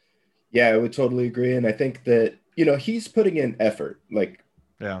 Yeah, I would totally agree. And I think that, he's putting in effort. Like,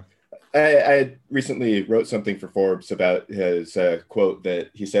 yeah, I recently wrote something for Forbes about his quote that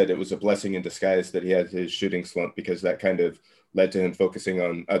he said it was a blessing in disguise that he had his shooting slump because that kind of led to him focusing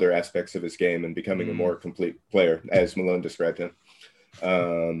on other aspects of his game and becoming a more complete player, as Malone described him.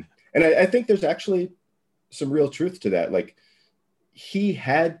 And I think there's actually some real truth to that. Like, he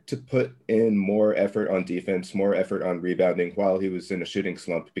had to put in more effort on defense, more effort on rebounding while he was in a shooting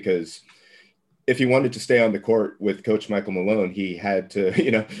slump, because if he wanted to stay on the court with Coach Michael Malone, he had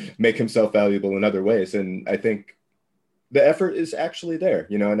to, make himself valuable in other ways. And I think the effort is actually there,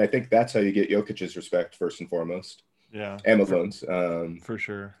 and I think that's how you get Jokic's respect first and foremost. Yeah. And Malone's. For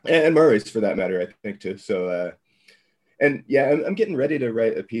sure. And Murray's for that matter, I think too. So, and yeah, I'm getting ready to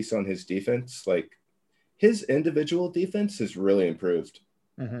write a piece on his defense. Like, his individual defense has really improved.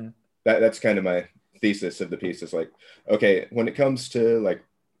 Mm-hmm. That's kind of my thesis of the piece is like, okay, when it comes to like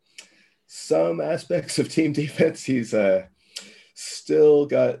some aspects of team defense, he's still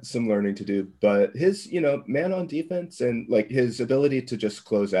got some learning to do, but his, man on defense and like his ability to just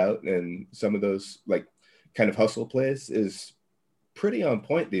close out and some of those like kind of hustle plays is pretty on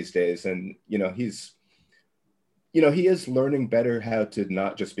point these days. And, he is learning better how to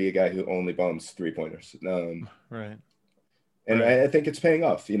not just be a guy who only bombs 3-pointers. Right. And right. I think it's paying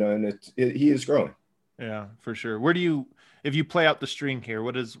off, and he is growing. Yeah, for sure. If you play out the string here,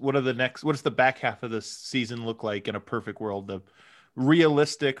 what does the back half of this season look like in a perfect world of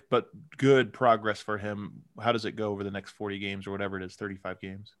realistic but good progress for him? How does it go over the next 40 games or whatever it is, 35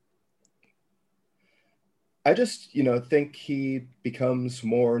 games? I just, think he becomes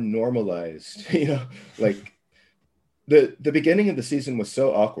more normalized, like the beginning of the season was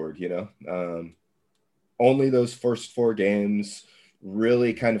so awkward, only those first 4 games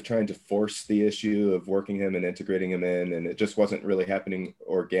really kind of trying to force the issue of working him and integrating him in, and it just wasn't really happening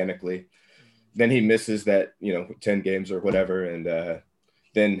organically. Then he misses that, 10 games or whatever, and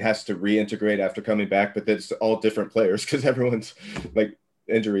then has to reintegrate after coming back, but that's all different players because everyone's like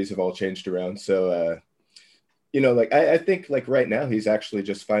injuries have all changed around. So, like I think like right now he's actually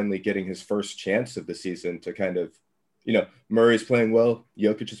just finally getting his first chance of the season to kind of, Murray's playing well,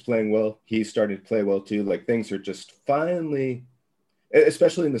 Jokic is playing well, he's starting to play well too. Like things are just finally,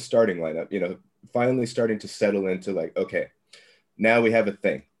 especially in the starting lineup, finally starting to settle into like, okay, now we have a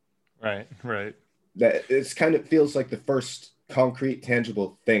thing. Right. That it's kind of feels like the first concrete,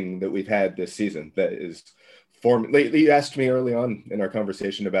 tangible thing that we've had this season that is formed. You asked me early on in our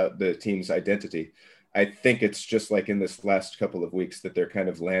conversation about the team's identity. I think it's just like in this last couple of weeks that they're kind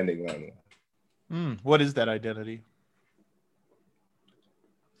of landing on. What is that identity?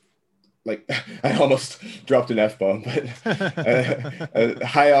 Like I almost dropped an F-bomb, but a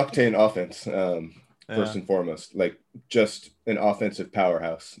high octane offense, first and foremost, like just an offensive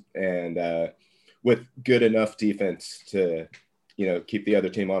powerhouse and with good enough defense to, keep the other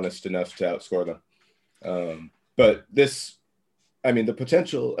team honest enough to outscore them. But this, the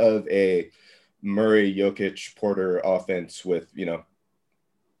potential of a Murray, Jokic, Porter offense with,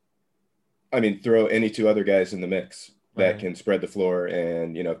 throw any 2 other guys in the mix that can spread the floor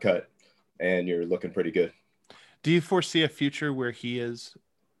and, cut, and you're looking pretty good. Do you foresee a future where he is,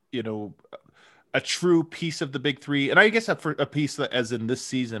 a true piece of the big 3? And I guess for a piece that, as in this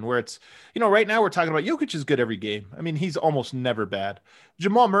season where it's, right now we're talking about Jokic is good every game. He's almost never bad.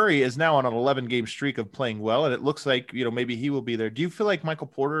 Jamal Murray is now on an 11-game streak of playing well, and it looks like, maybe he will be there. Do you feel like Michael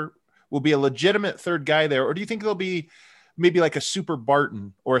Porter will be a legitimate 3rd guy there? Or do you think there'll be maybe like a super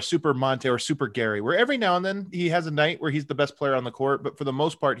Barton or a super Monte or super Gary, where every now and then he has a night where he's the best player on the court, but for the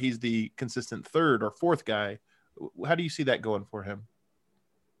most part, he's the consistent 3rd or 4th guy? How do you see that going for him?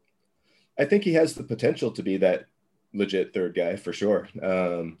 I think he has the potential to be that legit 3rd guy for sure.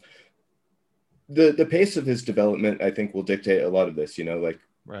 The pace of his development, I think, will dictate a lot of this,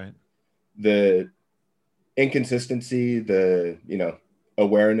 right. inconsistency, the,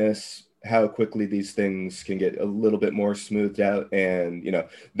 awareness, how quickly these things can get a little bit more smoothed out. And,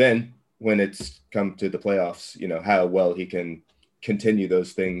 then when it's come to the playoffs, how well he can continue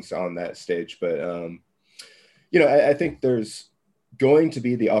those things on that stage. But, I think there's going to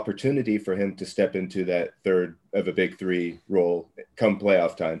be the opportunity for him to step into that third of a big three role come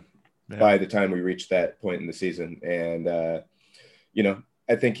playoff time by the time we reach that point in the season. And,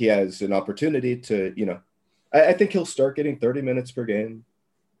 I think he has an opportunity to, I think he'll start getting 30 minutes per game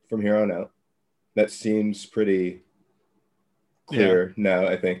from here on out. That seems pretty clear now,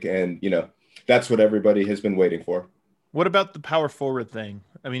 I think. And, that's what everybody has been waiting for. What about the power forward thing?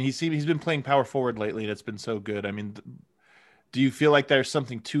 I mean, he's been playing power forward lately, and it's been so good. I mean, do you feel like there's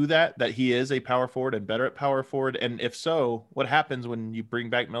something to that he is a power forward and better at power forward? And if so, what happens when you bring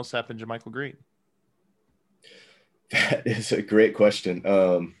back Millsap and JaMychal Green? That is a great question.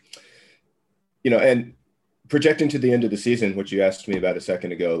 And projecting to the end of the season, which you asked me about a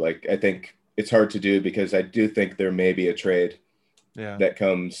second ago, like, I think it's hard to do because I do think there may be a trade that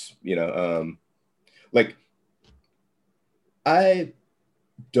comes, like, I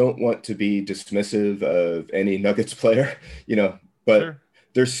don't want to be dismissive of any Nuggets player, but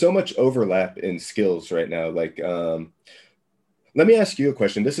there's so much overlap in skills right now. Like, let me ask you a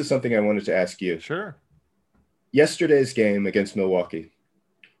question. This is something I wanted to ask you. Sure. Yesterday's game against Milwaukee,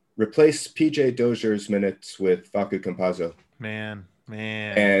 replace PJ Dozier's minutes with Facu Campazzo. Man.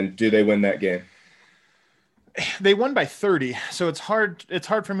 And do they win that game? They won by 30, so it's hard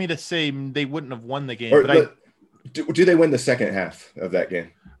for me to say they wouldn't have won the game. Do they win the second half of that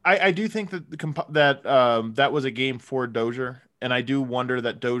game? I do think that that was a game for Dozier, and I do wonder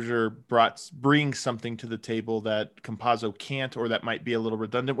that Dozier brings something to the table that Campazzo can't, or that might be a little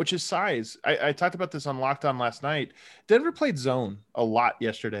redundant, which is size. I talked about this on Locked On last night. Denver played zone a lot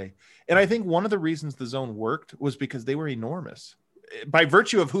yesterday, and I think one of the reasons the zone worked was because they were enormous. By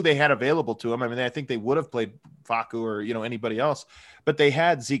virtue of who they had available to them. I mean, I think they would have played Facu or, anybody else, but they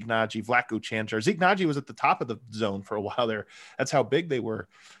had Zeke Naji, Vlatko Čančar. Zeke Naji was at the top of the zone for a while there. That's how big they were.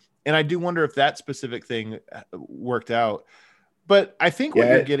 And I do wonder if that specific thing worked out. But I think what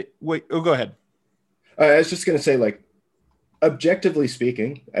you're getting – go ahead. I was just going to say, like, objectively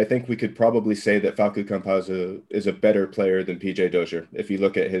speaking, I think we could probably say that Facu Campazzo is a better player than PJ Dozier. If you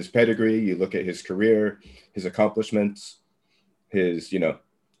look at his pedigree, you look at his career, his accomplishments, his,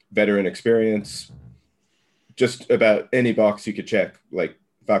 veteran experience, just about any box you could check, like,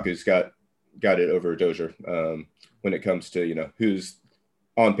 Facu's got it over Dozier when it comes to, who's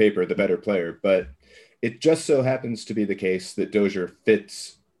on paper the better player. But it just so happens to be the case that Dozier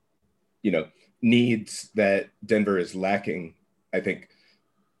fits, needs that Denver is lacking. I think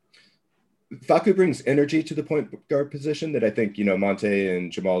Facu brings energy to the point guard position that I think, Monte and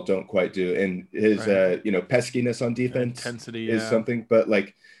Jamal don't quite do. And his, peskiness on defense intensity is something. But,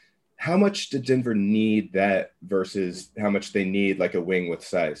 like, how much did Denver need that versus how much they need, like, a wing with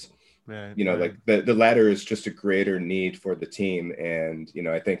size? Like, the latter is just a greater need for the team. And,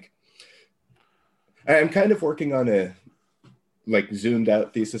 I think I'm kind of working on a, like, zoomed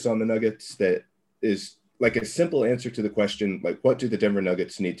out thesis on the Nuggets that is, like, a simple answer to the question, like, what do the Denver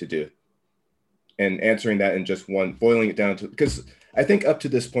Nuggets need to do? And answering that in just one, boiling it down to, because I think up to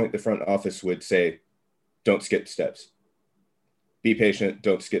this point, the front office would say, don't skip steps. Be patient,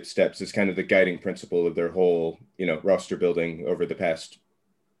 don't skip steps is kind of the guiding principle of their whole, roster building over the past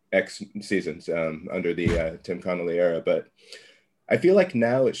X seasons under the Tim Connolly era. But I feel like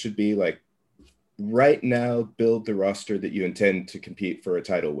now it should be like, right now, build the roster that you intend to compete for a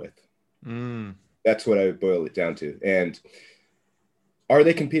title with. That's what I would boil it down to. And are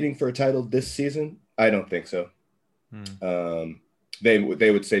they competing for a title this season? I don't think so. They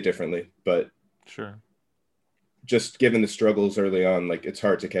would say differently, but sure. Just given the struggles early on, like, it's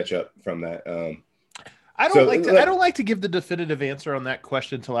hard to catch up from that. I don't like to give the definitive answer on that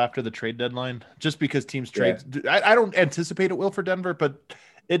question until after the trade deadline, just because teams trade. Yeah. I don't anticipate it will for Denver, but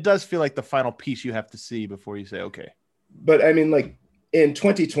it does feel like the final piece you have to see before you say, okay. But I mean, like, in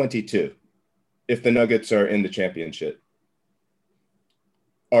 2022, if the Nuggets are in the championship,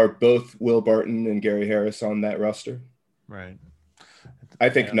 are both Will Barton and Gary Harris on that roster? Right. I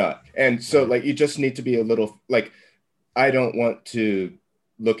think not. And so, like, you just need to be a little, like, I don't want to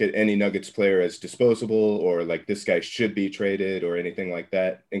look at any Nuggets player as disposable or like this guy should be traded or anything like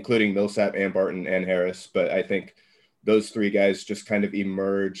that, including Millsap and Barton and Harris. But I think those three guys just kind of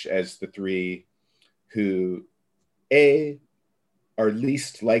emerge as the three who, are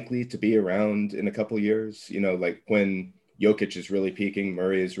least likely to be around in a couple years, like when Jokic is really peaking,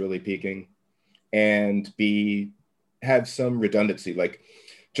 Murray is really peaking, and B, have some redundancy. Like,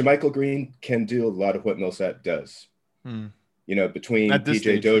 Jermichael Green can do a lot of what Millsap does. You know, between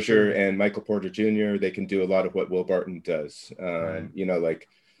PJ Dozier and Michael Porter Jr., they can do a lot of what Will Barton does. You know, like,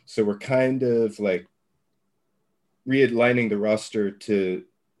 so we're kind of like realigning the roster to,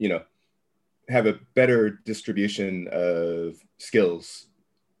 you know, have a better distribution of skills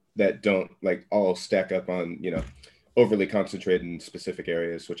that don't like all stack up on, you know, overly concentrated in specific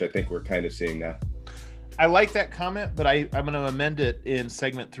areas, which I think we're kind of seeing now. I like that comment, but I'm going to amend it in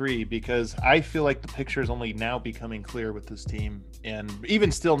segment 3 because I feel like the picture is only now becoming clear with this team, and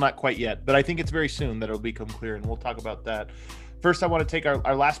even still not quite yet, but I think it's very soon that it'll become clear, and we'll talk about that. First, I want to take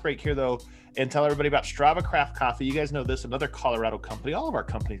our last break here, though, and tell everybody about Strava Craft Coffee. You guys know this, another Colorado company. All of our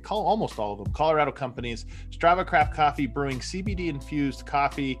companies, almost all of them, Colorado companies. Strava Craft Coffee brewing CBD-infused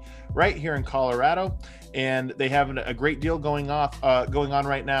coffee right here in Colorado, and they have a great deal going on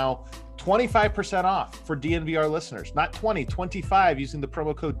right now. 25% off for DNVR listeners, not 20, 25 using the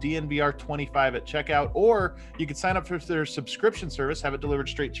promo code DNVR25 at checkout, or you can sign up for their subscription service, have it delivered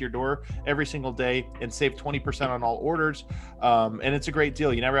straight to your door every single day and save 20% on all orders. And it's a great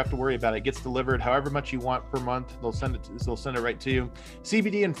deal. You never have to worry about it. It gets delivered however much you want per month. They'll send it right to you.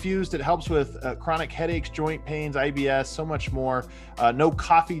 CBD infused. It helps with chronic headaches, joint pains, IBS, so much more. No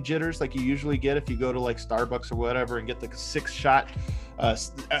coffee jitters like you usually get if you go to like Starbucks or whatever and get the 6-shot, a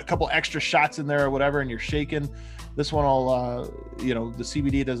couple extra shots in there or whatever, and you're shaking. This one the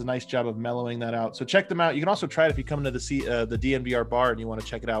CBD does a nice job of mellowing that out. So check them out. You can also try it if you come into the DNVR bar and you want to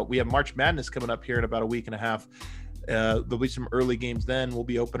check it out. We have March Madness coming up here in about a week and a half. There'll be some early games then. We'll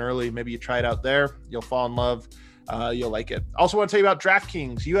be open early. Maybe you try it out there. You'll fall in love. You'll like it. Also want to tell you about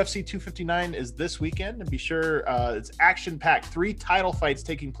DraftKings. UFC 259 is this weekend, and be sure it's action-packed. 3 title fights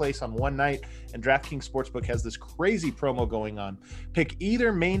taking place on one night, and DraftKings Sportsbook has this crazy promo going on. Pick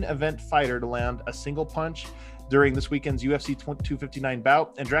either main event fighter to land a single punch during this weekend's UFC 259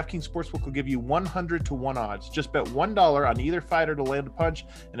 bout, and DraftKings Sportsbook will give you 100-to-1 odds. Just bet $1 on either fighter to land a punch,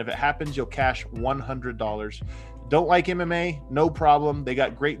 and if it happens, you'll cash $100. Don't like MMA? No problem. They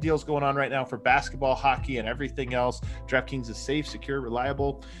got great deals going on right now for basketball, hockey, and everything else. DraftKings is safe, secure,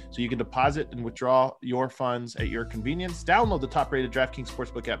 reliable, so you can deposit and withdraw your funds at your convenience. Download the top-rated DraftKings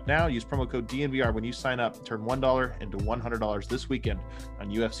Sportsbook app now. Use promo code DNVR when you sign up. Turn $1 into $100 this weekend on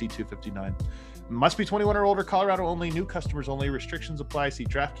UFC 259. Must be 21 or older, Colorado only, new customers only. Restrictions apply. See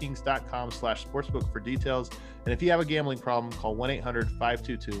DraftKings.com/sportsbook for details. And if you have a gambling problem, call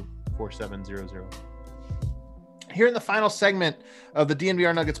 1-800-522-4700. Here in the final segment of the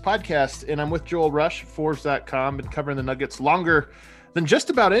DNVR Nuggets podcast, and I'm with Joel Rush, Forbes.com, been covering the Nuggets longer than just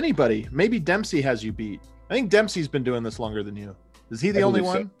about anybody. Maybe Dempsey has you beat. I think Dempsey's been doing this longer than you. Is he the only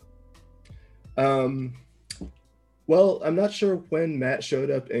one? So. Well, I'm not sure when Matt showed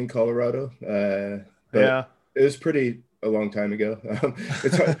up in Colorado, but yeah, it was a long time ago.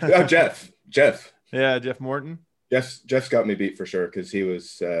 Jeff. Yeah, Jeff Morton. Jeff's got me beat for sure because he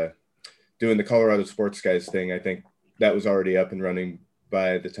was doing the Colorado Sports Guys thing. I think that was already up and running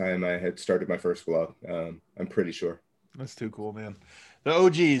by the time I had started my first blog. I'm pretty sure. That's too cool, man. The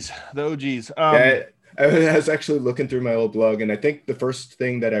OGs. Yeah, I was actually looking through my old blog, and I think the first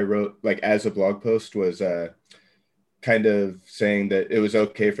thing that I wrote, like as a blog post, was kind of saying that it was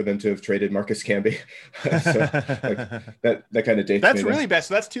okay for them to have traded Marcus Camby. So that kind of dates That's me. Really bad.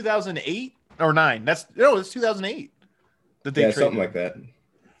 So that's 2008 or 9. It's 2008 that they traded. Something like that.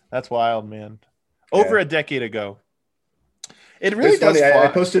 That's wild, man. Over a decade ago. It really does. Funny. I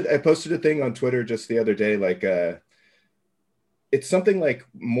posted a thing on Twitter just the other day, like it's something like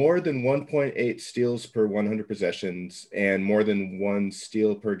more than 1.8 steals per 100 possessions and more than 1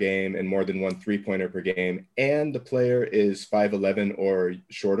 steal per game and more than 1 3-pointer per game. And the player is 5'11" or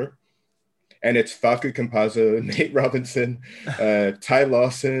shorter. And it's Facu Campazzo, Nate Robinson, Ty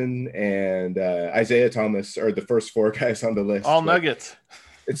Lawson, and Isaiah Thomas are the first 4 guys on the list. All Nuggets.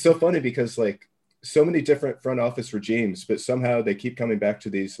 It's so funny because like so many different front office regimes, but somehow they keep coming back to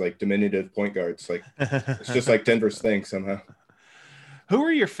these like diminutive point guards. Like it's just like Denver's thing somehow. Who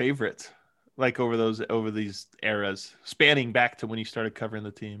are your favorites, like over these eras, spanning back to when you started covering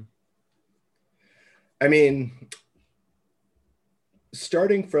the team? I mean,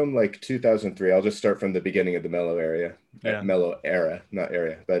 starting from like 2003, I'll just start from the beginning of the Melo era. Melo era, not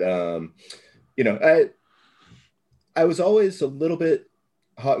area. But I was always a little bit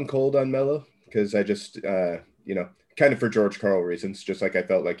hot and cold on Melo because I just kind of for George Karl reasons, just like I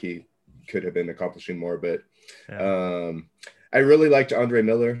felt like he could have been accomplishing more. But I really liked Andre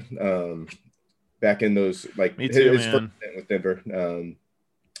Miller back in those, like Me too, his first stint with Denver.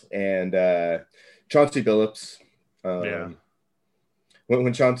 And Chauncey Billups.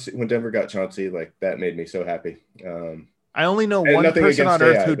 When Denver got Chauncey, like that made me so happy. I only know And one nothing person against on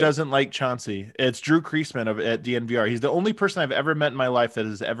earth AI, who but doesn't like Chauncey. It's Drew Kreisman at DNVR. He's the only person I've ever met in my life that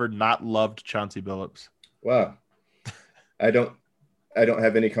has ever not loved Chauncey Billups. wow, I don't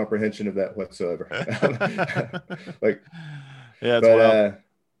have any comprehension of that whatsoever. Like, Yeah, it's but wild.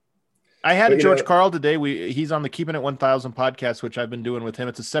 I had you George know, Carl today. He's on the Keeping It 1000 podcast, which I've been doing with him.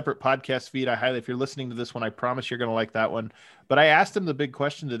 It's a separate podcast feed. If you're listening to this one, I promise you're going to like that one. But I asked him the big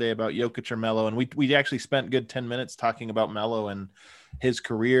question today about Jokic or Melo, and we actually spent good 10 minutes talking about Melo and his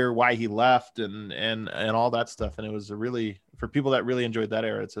career, why he left, and all that stuff. And it was for people that really enjoyed that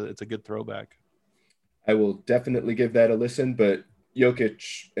era, it's a good throwback. I will definitely give that a listen. But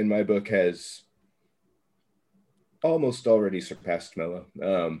Jokic, in my book, has almost already surpassed Melo.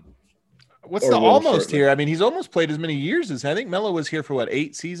 What's Or the will almost shortly. here? I mean, he's almost played as many years as I think Melo was here for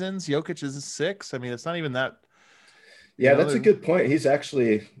 8 seasons. Jokic is 6. I mean, it's not even that. Yeah, that's a good point. He's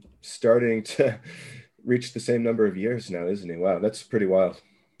actually starting to reach the same number of years now, isn't he? Wow, that's pretty wild.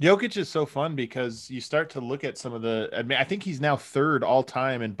 Jokic is so fun because you start to look at some of I think he's now 3rd all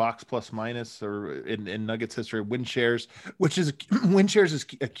time in box plus minus or in Nuggets history win shares, which is win shares is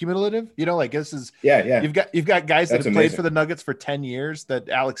cumulative. Like this is Yeah. You've got guys that That's have played amazing. for the Nuggets for 10 years. That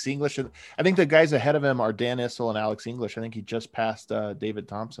Alex English, I think the guys ahead of him are Dan Issel and Alex English. I think he just passed David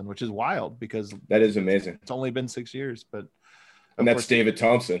Thompson, which is wild because That is amazing. It's only been 6 years, but and that's David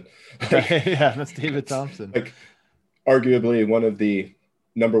Thompson. Right? Yeah, that's David Thompson. Like arguably one of the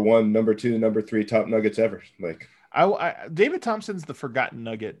number 1, number 2, number 3 top Nuggets ever. Like David Thompson's the forgotten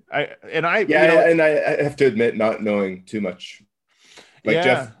Nugget. I have to admit not knowing too much. Like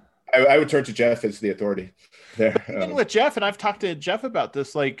Jeff, I would turn to Jeff as the authority there. Even with Jeff, and I've talked to Jeff about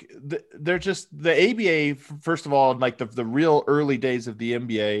this, like they're just the ABA, first of all, like the real early days of the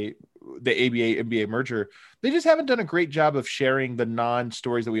NBA, the ABA-NBA merger, they just haven't done a great job of sharing the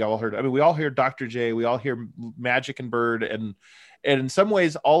non-stories that we all heard. I mean, we all hear Dr. J, we all hear Magic and Bird, and in some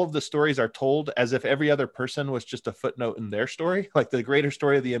ways, all of the stories are told as if every other person was just a footnote in their story. Like the greater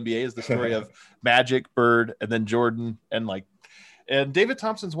story of the NBA is the story of Magic, Bird, and then Jordan, and David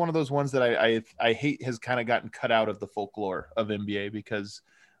Thompson's one of those ones that I hate has kind of gotten cut out of the folklore of NBA because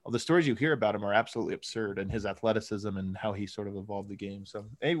the stories you hear about him are absolutely absurd, and his athleticism and how he sort of evolved the game. So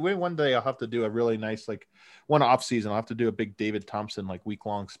anyway, one day I'll have to do a really nice, like one off season, I'll have to do a big David Thompson, like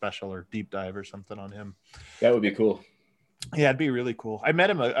week-long special or deep dive or something on him. That would be cool. Yeah, it'd be really cool. I met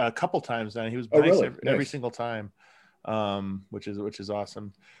him a couple times and he was nice, really? every single time, which is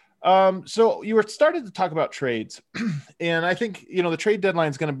awesome. So you were starting to talk about trades and I think, the trade deadline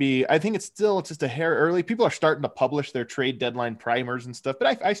is going to be, I think it's just a hair early. People are starting to publish their trade deadline primers and stuff,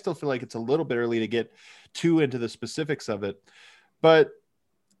 but I still feel like it's a little bit early to get too into the specifics of it. But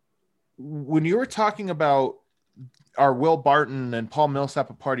when you were talking about are Will Barton and Paul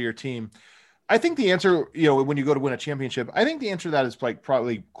Millsap a part of your team, I think the answer, when you go to win a championship, I think the answer to that is like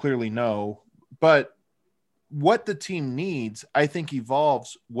probably clearly no, but what the team needs, I think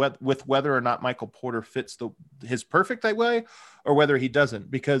evolves with whether or not Michael Porter fits his perfect way or whether he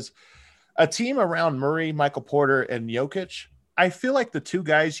doesn't, because a team around Murray, Michael Porter, and Jokic, I feel like the 2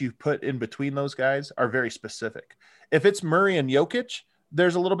 guys you put in between those guys are very specific. If it's Murray and Jokic,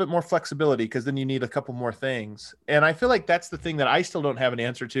 there's a little bit more flexibility because then you need a couple more things. And I feel like that's the thing that I still don't have an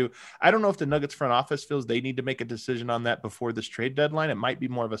answer to. I don't know if the Nuggets front office feels they need to make a decision on that before this trade deadline. It might be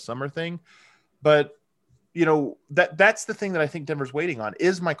more of a summer thing, but that's the thing that I think Denver's waiting on.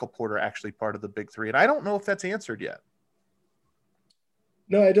 Is Michael Porter actually part of the big 3? And I don't know if that's answered yet.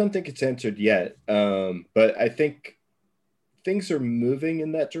 No, I don't think it's answered yet. But I think things are moving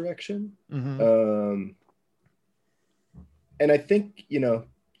in that direction. Mm-hmm. And I think,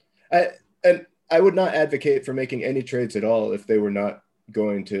 I would not advocate for making any trades at all if they were not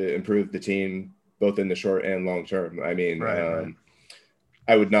going to improve the team both in the short and long term. I mean, right.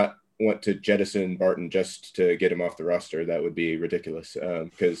 I would not want to jettison Barton just to get him off the roster. That would be ridiculous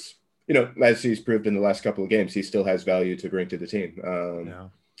because, as he's proved in the last couple of games, he still has value to bring to the team.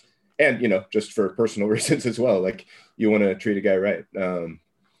 And, just for personal reasons as well, like you want to treat a guy right.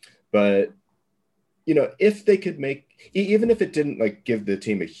 But, if they could even if it didn't like give the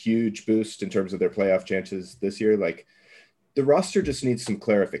team a huge boost in terms of their playoff chances this year, like the roster just needs some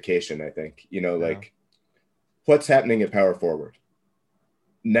clarification, I think, like what's happening at power forward.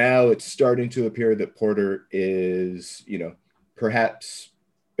 Now it's starting to appear that Porter is, perhaps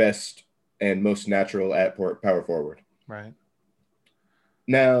best and most natural at power forward. Right.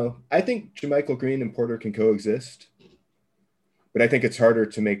 Now, I think JaMychal Green and Porter can coexist, but I think it's harder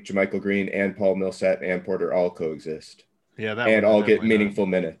to make JaMychal Green and Paul Millsap and Porter all coexist. Yeah, and all get meaningful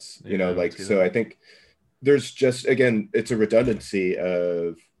minutes, so I think there's just, again, it's a redundancy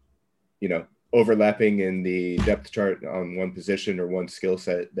of, overlapping in the depth chart on one position or one skill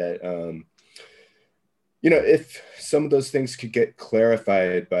set that, if some of those things could get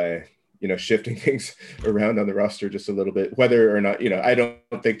clarified by, shifting things around on the roster just a little bit, whether or not, I don't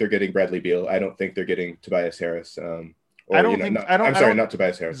think they're getting Bradley Beal. I don't think they're getting Tobias Harris. Not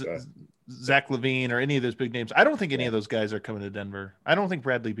Tobias Harris. Zach LaVine or any of those big names. I don't think any of those guys are coming to Denver. I don't think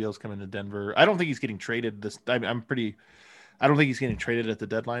Bradley Beal's coming to Denver. I don't think he's getting traded I don't think he's getting traded at the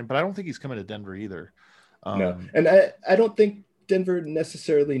deadline, but I don't think he's coming to Denver either. No. And I don't think Denver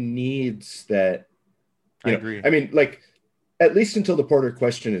necessarily needs that. I agree. I mean, like, at least until the Porter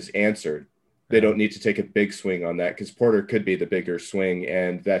question is answered, they don't need to take a big swing on that, because Porter could be the bigger swing,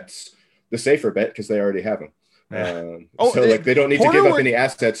 and that's the safer bet because they already have him. They don't need to give up any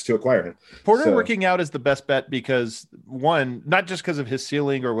assets to acquire him. Porter working out is the best bet because, one, not just because of his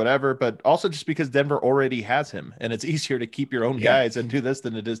ceiling or whatever, but also just because Denver already has him, and it's easier to keep your own guys and do this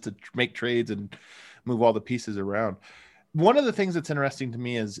than it is to make trades and move all the pieces around. One of the things that's interesting to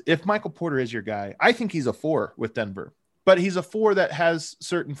me is if Michael Porter is your guy, I think he's a 4 with Denver, but he's a 4 that has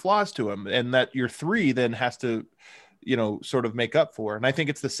certain flaws to him, and that your 3 then has to, sort of make up for. And I think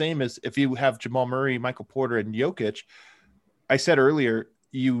it's the same as if you have Jamal Murray, Michael Porter, and Jokic. I said earlier,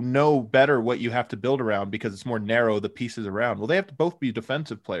 better what you have to build around because it's more narrow, the pieces around. Well, they have to both be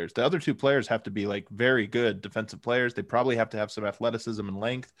defensive players. The other 2 players have to be like very good defensive players. They probably have to have some athleticism and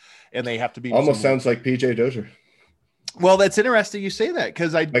length, and they have to be sounds like PJ Dozier. Well, that's interesting you say that,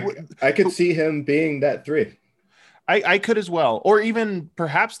 because I could see him being that 3. I could as well, or even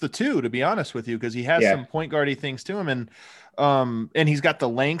perhaps the 2, to be honest with you, because he has some point guardy things to him, and he's got the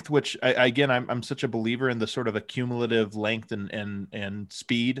length, which I'm such a believer in the sort of accumulative length and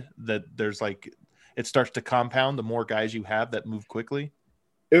speed that there's like it starts to compound the more guys you have that move quickly.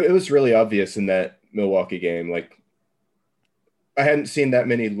 It was really obvious in that Milwaukee game. Like, I hadn't seen that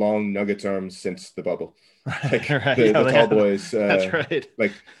many long Nuggets arms since the bubble. Like the tall boys, that's right.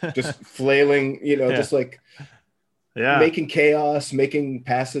 Like just flailing, just like. Yeah, making chaos, making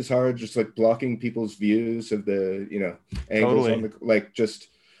passes hard, just like blocking people's views of the, angles on the, like, just,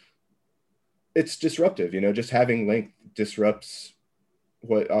 it's disruptive, just having length disrupts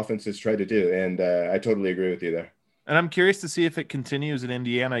what offenses try to do. And I totally agree with you there. And I'm curious to see if it continues in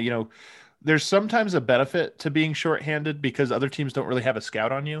Indiana. There's sometimes a benefit to being shorthanded because other teams don't really have a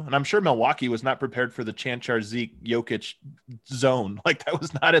scout on you. And I'm sure Milwaukee was not prepared for the Chanchar Zeke Jokic zone. Like that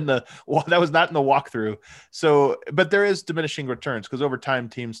was not in the walkthrough. So, but there is diminishing returns because over time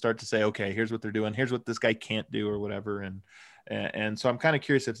teams start to say, okay, here's what they're doing. Here's what this guy can't do or whatever. And so I'm kind of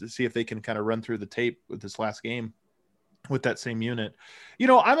curious to see if they can kind of run through the tape with this last game with that same unit.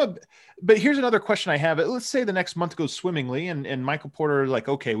 But here's another question I have. Let's say the next month goes swimmingly and Michael Porter is like,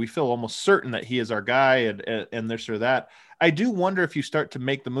 okay, we feel almost certain that he is our guy and this or that. I do wonder if you start to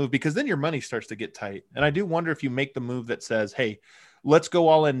make the move, because then your money starts to get tight. And I do wonder if you make the move that says, hey, let's go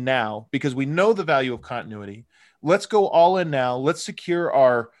all in now because we know the value of continuity. Let's go all in now. Let's secure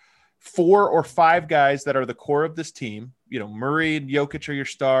our 4 or 5 guys that are the core of this team. Murray and Jokic are your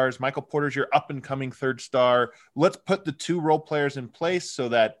stars. Michael Porter's your up and coming 3rd star. Let's put the 2 role players in place so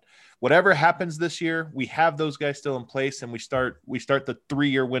that whatever happens this year, we have those guys still in place, and we start the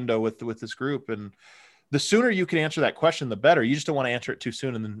 3-year window with this group. And the sooner you can answer that question, the better. You just don't want to answer it too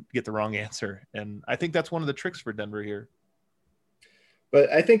soon and then get the wrong answer. And I think that's one of the tricks for Denver here. But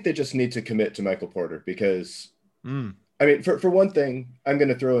I think they just need to commit to Michael Porter because, I mean, for one thing, I'm going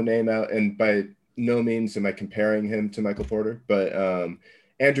to throw a name out, and by no means am I comparing him to Michael Porter, but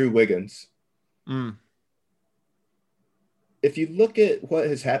Andrew Wiggins. If you look at what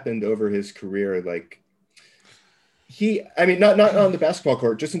has happened over his career, like not on the basketball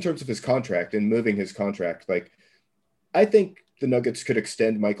court, just in terms of his contract and moving his contract, like I think the Nuggets could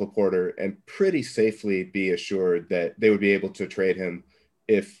extend Michael Porter and pretty safely be assured that they would be able to trade him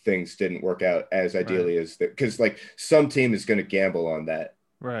if things didn't work out as ideally as that, because like some team is going to gamble on that.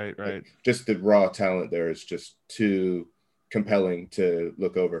 Right. Like, just the raw talent there is just too compelling to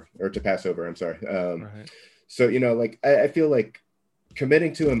look over or to pass over. I'm sorry. So, like I feel like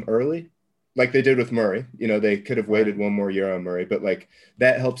committing to him early, like they did with Murray, they could have waited one more year on Murray, but like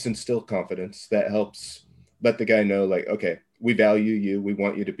that helps instill confidence. That helps let the guy know, like, okay, we value you. We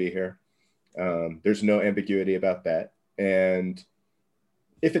want you to be here. There's no ambiguity about that. And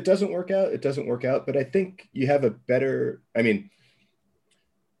if it doesn't work out, it doesn't work out. But I think you have a better,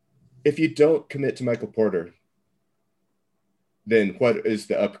 if you don't commit to Michael Porter, then what is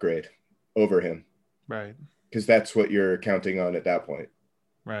the upgrade over him? Right. Because that's what you're counting on at that point.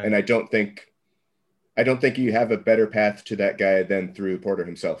 Right. And I don't think you have a better path to that guy than through Porter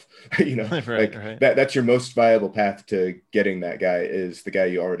himself. That's your most viable path to getting that guy is the guy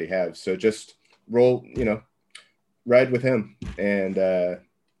you already have. So just roll, ride with him. And,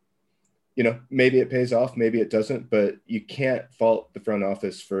 maybe it pays off, maybe it doesn't, but you can't fault the front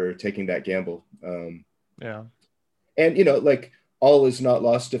office for taking that gamble. Yeah. And, like, all is not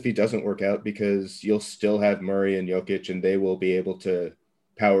lost if he doesn't work out, because you'll still have Murray and Jokic, and they will be able to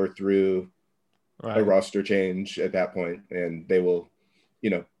power through a roster change at that point, and they will,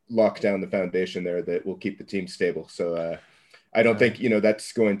 lock down the foundation there that will keep the team stable. So I don't think,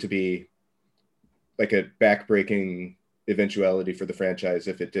 that's going to be like a backbreaking eventuality for the franchise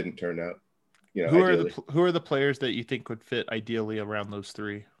if it didn't turn out, ideally. Who are the players that you think would fit ideally around those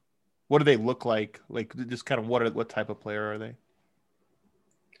three? What do they look like? Like, just kind of what type of player are they?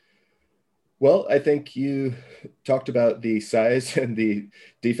 Well, I think you talked about the size and the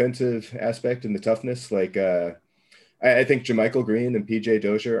defensive aspect and the toughness. Like, I think JaMychal Green and PJ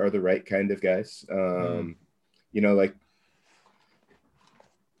Dozier are the right kind of guys. Like,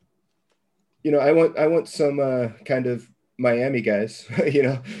 I want some kind of Miami guys,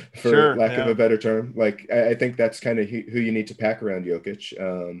 for lack of a better term. Like, I think that's kind of who you need to pack around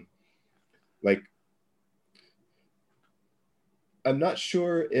Jokic. Like, I'm not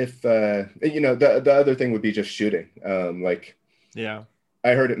sure if, the other thing would be just shooting.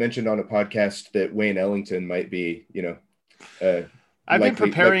 I heard it mentioned on a podcast that Wayne Ellington might be, I've been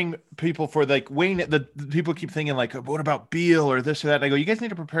preparing people for like Wayne. The people keep thinking like, what about Beal or this or that? And I go, you guys need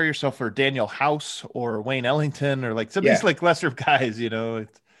to prepare yourself for Daniel House or Wayne Ellington or like some of these like lesser guys,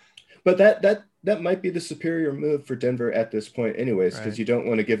 But that might be the superior move for Denver at this point, anyways, because you don't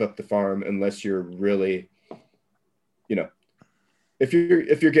want to give up the farm unless you're really, if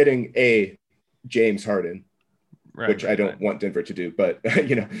you're getting a James Harden, which I don't want Denver to do, but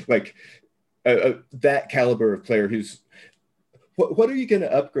like that caliber of player who's what are you going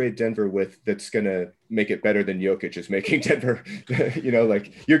to upgrade Denver with that's going to make it better than Jokic is making Denver?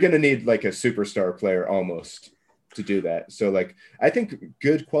 Like you're going to need like a superstar player almost to do that. So like I think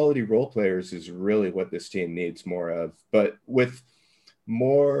good quality role players is really what this team needs more of, but with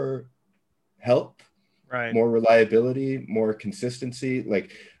more help, more reliability, more consistency.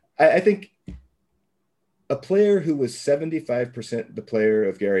 Like I think a player who was 75% the player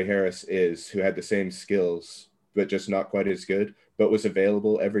of Gary Harris who had the same skills, but just not quite as good, but was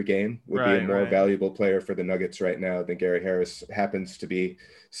available every game, would be a more valuable player for the Nuggets right now than Gary Harris happens to be,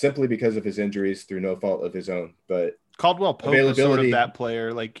 simply because of his injuries through no fault of his own. But Caldwell Pope is sort of that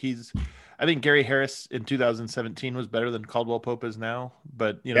player. Like I think Gary Harris in 2017 was better than Caldwell Pope is now,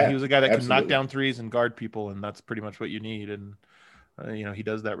 but he was a guy that can knock down threes and guard people, and that's pretty much what you need. And he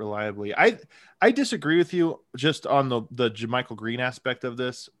does that reliably. I disagree with you just on the JaMychal Green aspect of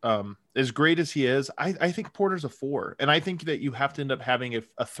this. As great as he is, I think Porter's a 4, and I think that you have to end up having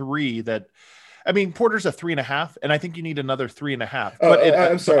a 3 that. I mean, Porter's a 3.5, and I think you need another 3.5.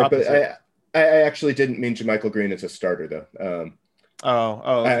 I'm sorry, but I actually didn't mean JaMychal Green as a starter, though.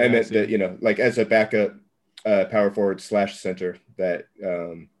 Okay, I meant that, like as a backup power forward / center that,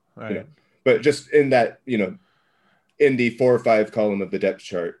 but just in that, in the 4 or 5 column of the depth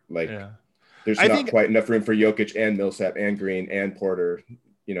chart, like there's not quite enough room for Jokic and Millsap and Green and Porter.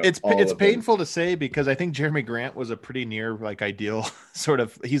 It's painful to say because I think Jeremy Grant was a pretty near like ideal sort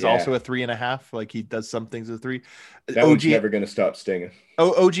of. He's also a 3.5. Like he does some things as 3. That one's never going to stop stinging.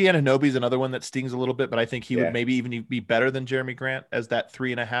 OG Anunoby is another one that stings a little bit, but I think he would maybe even be better than Jeremy Grant as that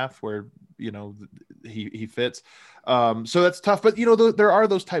 3.5, where he fits. So that's tough, but there are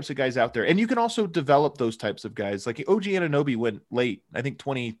those types of guys out there, and you can also develop those types of guys. Like OG Anunoby went late, I think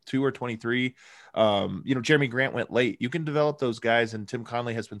 22 or 23. Jeremy Grant went late. You can develop those guys, and Tim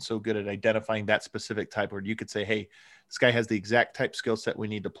Conley has been so good at identifying that specific type where you could say, hey, this guy has the exact type skill set we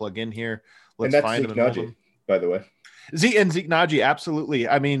need to plug in here. Let's find him and hold him. By the way. Zeke Nnaji, absolutely.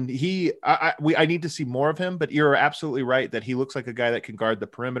 I mean, I need to see more of him, but you're absolutely right that he looks like a guy that can guard the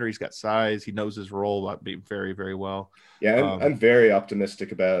perimeter. He's got size. He knows his role very, very well. Yeah, I'm very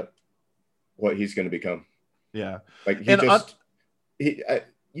optimistic about what he's going to become. Yeah, like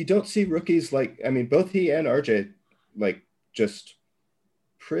you don't see rookies like, I mean, both he and RJ like just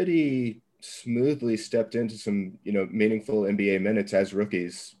pretty smoothly stepped into some meaningful NBA minutes as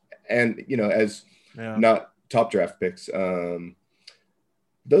rookies, and as not top draft picks.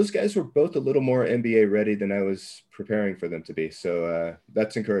 Those guys were both a little more NBA ready than I was preparing for them to be. So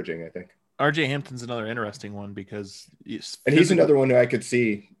that's encouraging, I think. RJ Hampton's another interesting one because he's another one who I could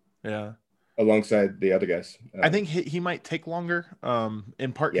see. Yeah. alongside the other guys. I think he might take longer,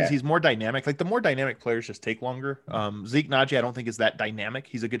 in part because Yeah. he's more dynamic. Like the more dynamic players just take longer. Zeke Naji, I don't think is that dynamic.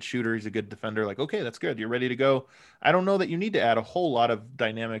 He's a good shooter. He's a good defender. Like, okay, that's good. You're ready to go. I don't know that you need to add a whole lot of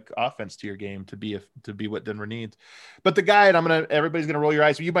dynamic offense to your game to be what Denver needs. But the guy, and everybody's gonna roll your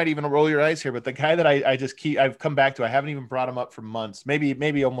eyes. You might even roll your eyes here. But the guy that I've come back to. I haven't even brought him up for months,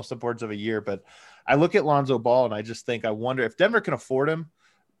 maybe almost upwards of a year. But I look at Lonzo Ball and I just think, I wonder if Denver can afford him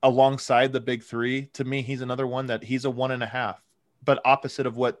alongside the big three. To me, he's another one that he's a 1.5, but opposite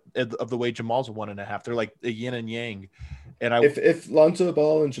of the way Jamal's a 1.5. They're like a yin and yang. And if Lonzo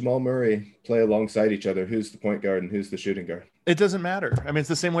Ball and Jamal Murray play alongside each other, who's the point guard and who's the shooting guard? It doesn't matter. I mean, it's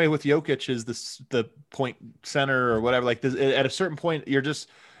the same way with Jokic is the point center or whatever. Like this, at a certain point,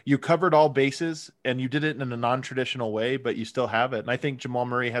 you covered all bases and you did it in a non-traditional way, but you still have it. And I think Jamal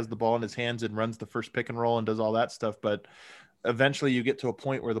Murray has the ball in his hands and runs the first pick and roll and does all that stuff. But eventually you get to a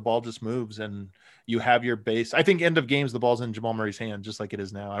point where the ball just moves and you have your base. I think end of games, the ball's in Jamal Murray's hand, just like it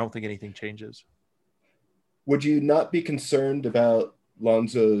is now. I don't think anything changes. Would you not be concerned about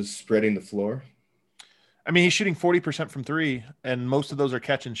Lonzo's spreading the floor? I mean, he's shooting 40% from three, and most of those are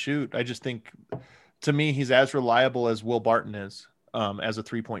catch and shoot. I just think, to me, he's as reliable as Will Barton is as a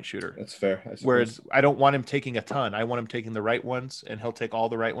 3-point shooter. That's fair. Whereas I don't want him taking a ton. I want him taking the right ones, and he'll take all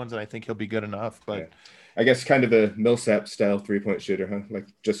the right ones, and I think he'll be good enough. But yeah. I guess kind of a Millsap style 3-point shooter, huh? Like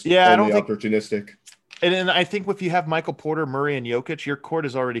just I don't think opportunistic. And I think if you have Michael Porter, Murray, and Jokic, your court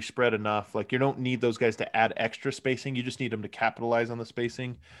is already spread enough. Like you don't need those guys to add extra spacing. You just need them to capitalize on the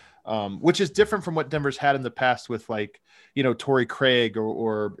spacing, which is different from what Denver's had in the past with Torrey Craig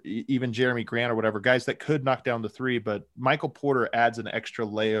or even Jeremy Grant or whatever, guys that could knock down the three. But Michael Porter adds an extra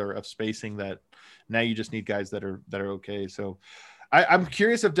layer of spacing that now you just need guys that are okay. So I'm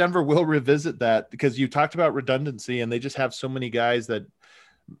curious if Denver will revisit that, because you talked about redundancy and they just have so many guys that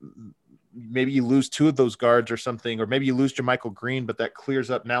maybe you lose two of those guards or something, or maybe you lose Jermichael Green, but that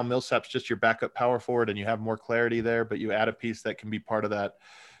clears up. Now Millsap's just your backup power forward and you have more clarity there, but you add a piece that can be part of that.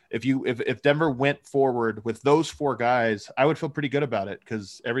 If Denver went forward with those four guys, I would feel pretty good about it,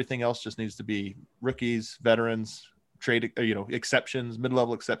 because everything else just needs to be rookies, veterans, exceptions,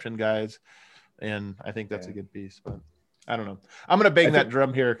 mid-level exception guys. And I think that's a good piece, but I don't know. I'm going to bang that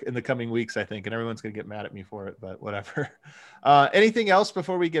drum here in the coming weeks, I think, and everyone's going to get mad at me for it, but whatever. Anything else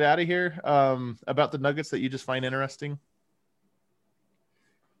before we get out of here about the Nuggets that you just find interesting?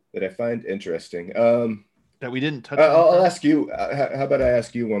 That I find interesting. That we didn't touch on? I'll ask you. How about I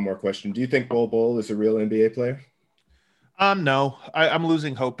ask you one more question? Do you think Bol Bol is a real NBA player? No, I'm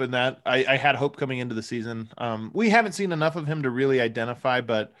losing hope in that. I had hope coming into the season. We haven't seen enough of him to really identify,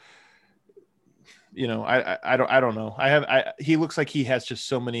 but I don't know. He looks like he has just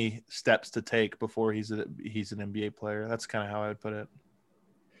so many steps to take before he's an NBA player. That's kind of how I would put it.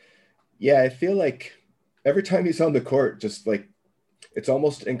 Yeah, I feel like every time he's on the court, just like it's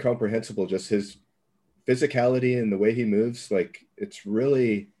almost incomprehensible. Just his physicality and the way he moves, like it's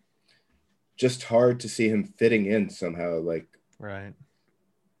really just hard to see him fitting in somehow, like right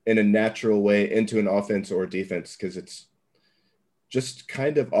in a natural way into an offense or defense, because it's just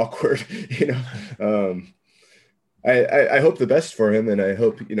kind of awkward, I hope the best for him, and I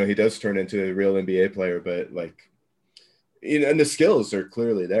hope, he does turn into a real NBA player, but and the skills are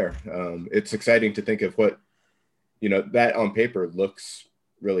clearly there. It's exciting to think of what, that on paper looks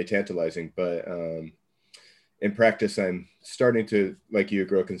really tantalizing, but in practice, I'm starting to, like you,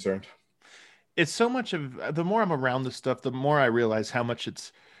 grow concerned. It's so much of the more I'm around this stuff, the more I realize how much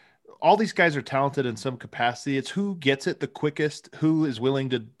all these guys are talented in some capacity. It's who gets it the quickest, who is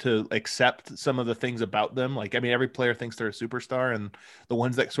willing to accept some of the things about them. Like, I mean, every player thinks they're a superstar, and the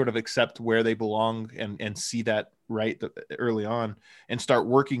ones that sort of accept where they belong and see that right early on and start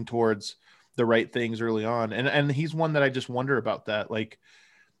working towards the right things early on. And he's one that I just wonder about that. Like,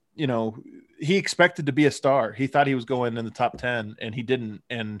 he expected to be a star. He thought he was going in the top 10 and he didn't,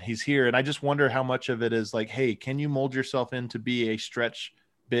 and he's here. And I just wonder how much of it is like, hey, can you mold yourself in to be a stretch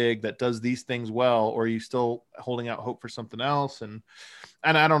big that does these things well, or are you still holding out hope for something else? And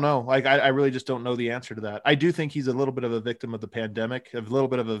I don't know. Like, I really just don't know the answer to that. I do think he's a little bit of a victim of the pandemic, a little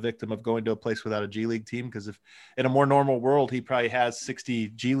bit of a victim of going to a place without a G League team. Because if in a more normal world, he probably has 60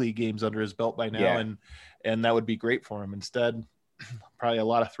 G League games under his belt by now, and that would be great for him. Instead, probably a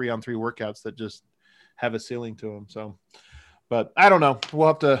lot of 3-on-3 workouts that just have a ceiling to them. So, but I don't know. We'll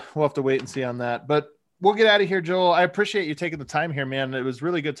have to wait and see on that. But we'll get out of here, Joel. I appreciate you taking the time here, man. It was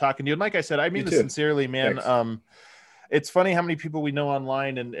really good talking to you. And like I said, I mean this sincerely, man. it's funny how many people we know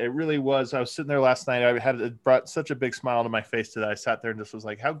online, and it really was. I was sitting there last night. It brought such a big smile to my face that I sat there and just was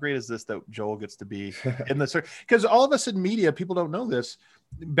like, how great is this that Joel gets to be in this? Because all of us in media, people don't know this.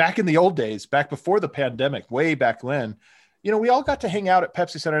 Back in the old days, back before the pandemic, way back when, we all got to hang out at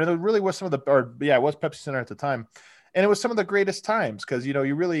Pepsi Center. And it really was it was Pepsi Center at the time. And it was some of the greatest times because,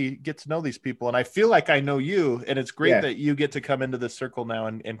 you really get to know these people. And I feel like I know you. And it's great that you get to come into this circle now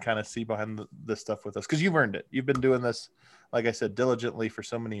and kind of see behind this stuff with us because you've earned it. You've been doing this, like I said, diligently for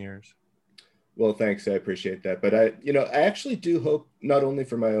so many years. Well, thanks. I appreciate that. But I actually do hope, not only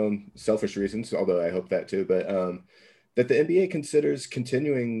for my own selfish reasons, although I hope that too, but that the NBA considers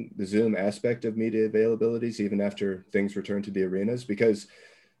continuing the Zoom aspect of media availabilities even after things return to the arenas, because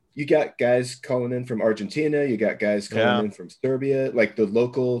you got guys calling in from Argentina, you got guys calling in from Serbia, like the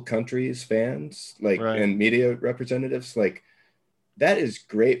local countries, fans, and media representatives. Like, that is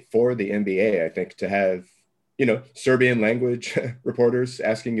great for the NBA, I think, to have, Serbian language reporters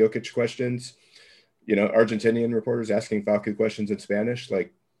asking Jokic questions, Argentinian reporters asking Facu questions in Spanish.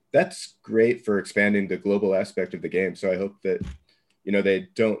 Like, that's great for expanding the global aspect of the game. So I hope that, they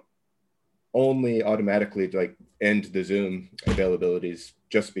don't only automatically end the Zoom availabilities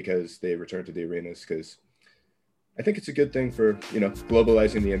just because they return to the arenas, because I think it's a good thing for,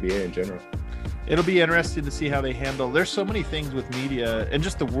 globalizing the NBA in general. It'll be interesting to see how they handle. There's so many things with media, and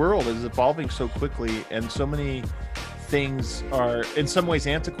just the world is evolving so quickly, and so many things are in some ways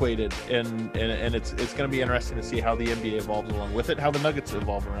antiquated, and it's going to be interesting to see how the NBA evolves along with it, how the Nuggets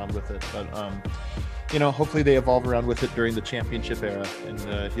evolve around with it. But hopefully they evolve around with it during the championship era,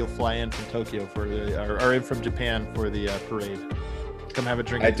 and he'll fly in from Tokyo or in from Japan for the parade. Come have a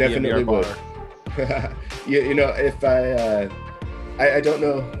drink at the DNVR bar. If I don't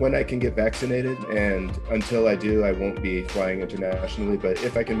know when I can get vaccinated, and until I do, I won't be flying internationally. But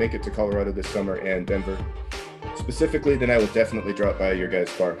if I can make it to Colorado this summer and Denver specifically, then I will definitely drop by your guys'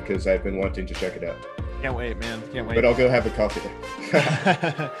 bar because I've been wanting to check it out. Can't wait, man. Can't wait. But I'll go have a coffee.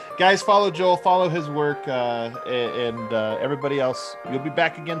 Guys, follow Joel, follow his work, and everybody else. You'll be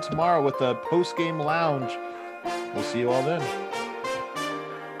back again tomorrow with a post-game lounge. We'll see you all then.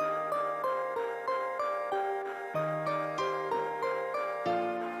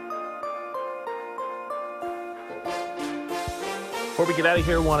 Before we get out of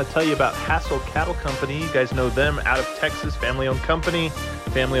here, I want to tell you about Hassel Cattle Company. You guys know them, out of Texas, family-owned company,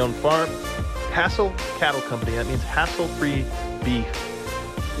 family-owned farm. Hassel Cattle Company, that means hassle-free beef.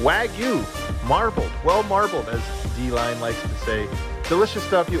 Wagyu, marbled, well marbled, as D-Line likes to say. Delicious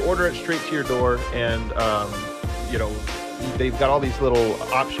stuff. You order it straight to your door, and they've got all these little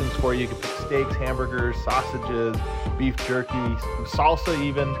options for you. You can pick steaks, hamburgers, sausages, beef jerky, salsa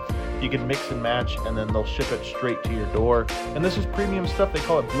even. You can mix and match, and then they'll ship it straight to your door. And this is premium stuff. They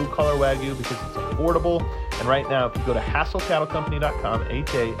call it blue collar Wagyu because it's affordable. And right now, if you go to HassellCattleCompany.com,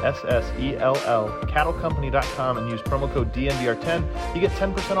 HASSELL, cattlecompany.com, and use promo code DNVR10, you get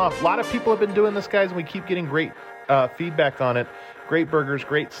 10% off. A lot of people have been doing this, guys, and we keep getting great feedback on it. Great burgers,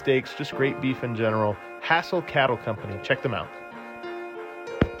 great steaks, just great beef in general. Hassel Cattle Company. Check them out.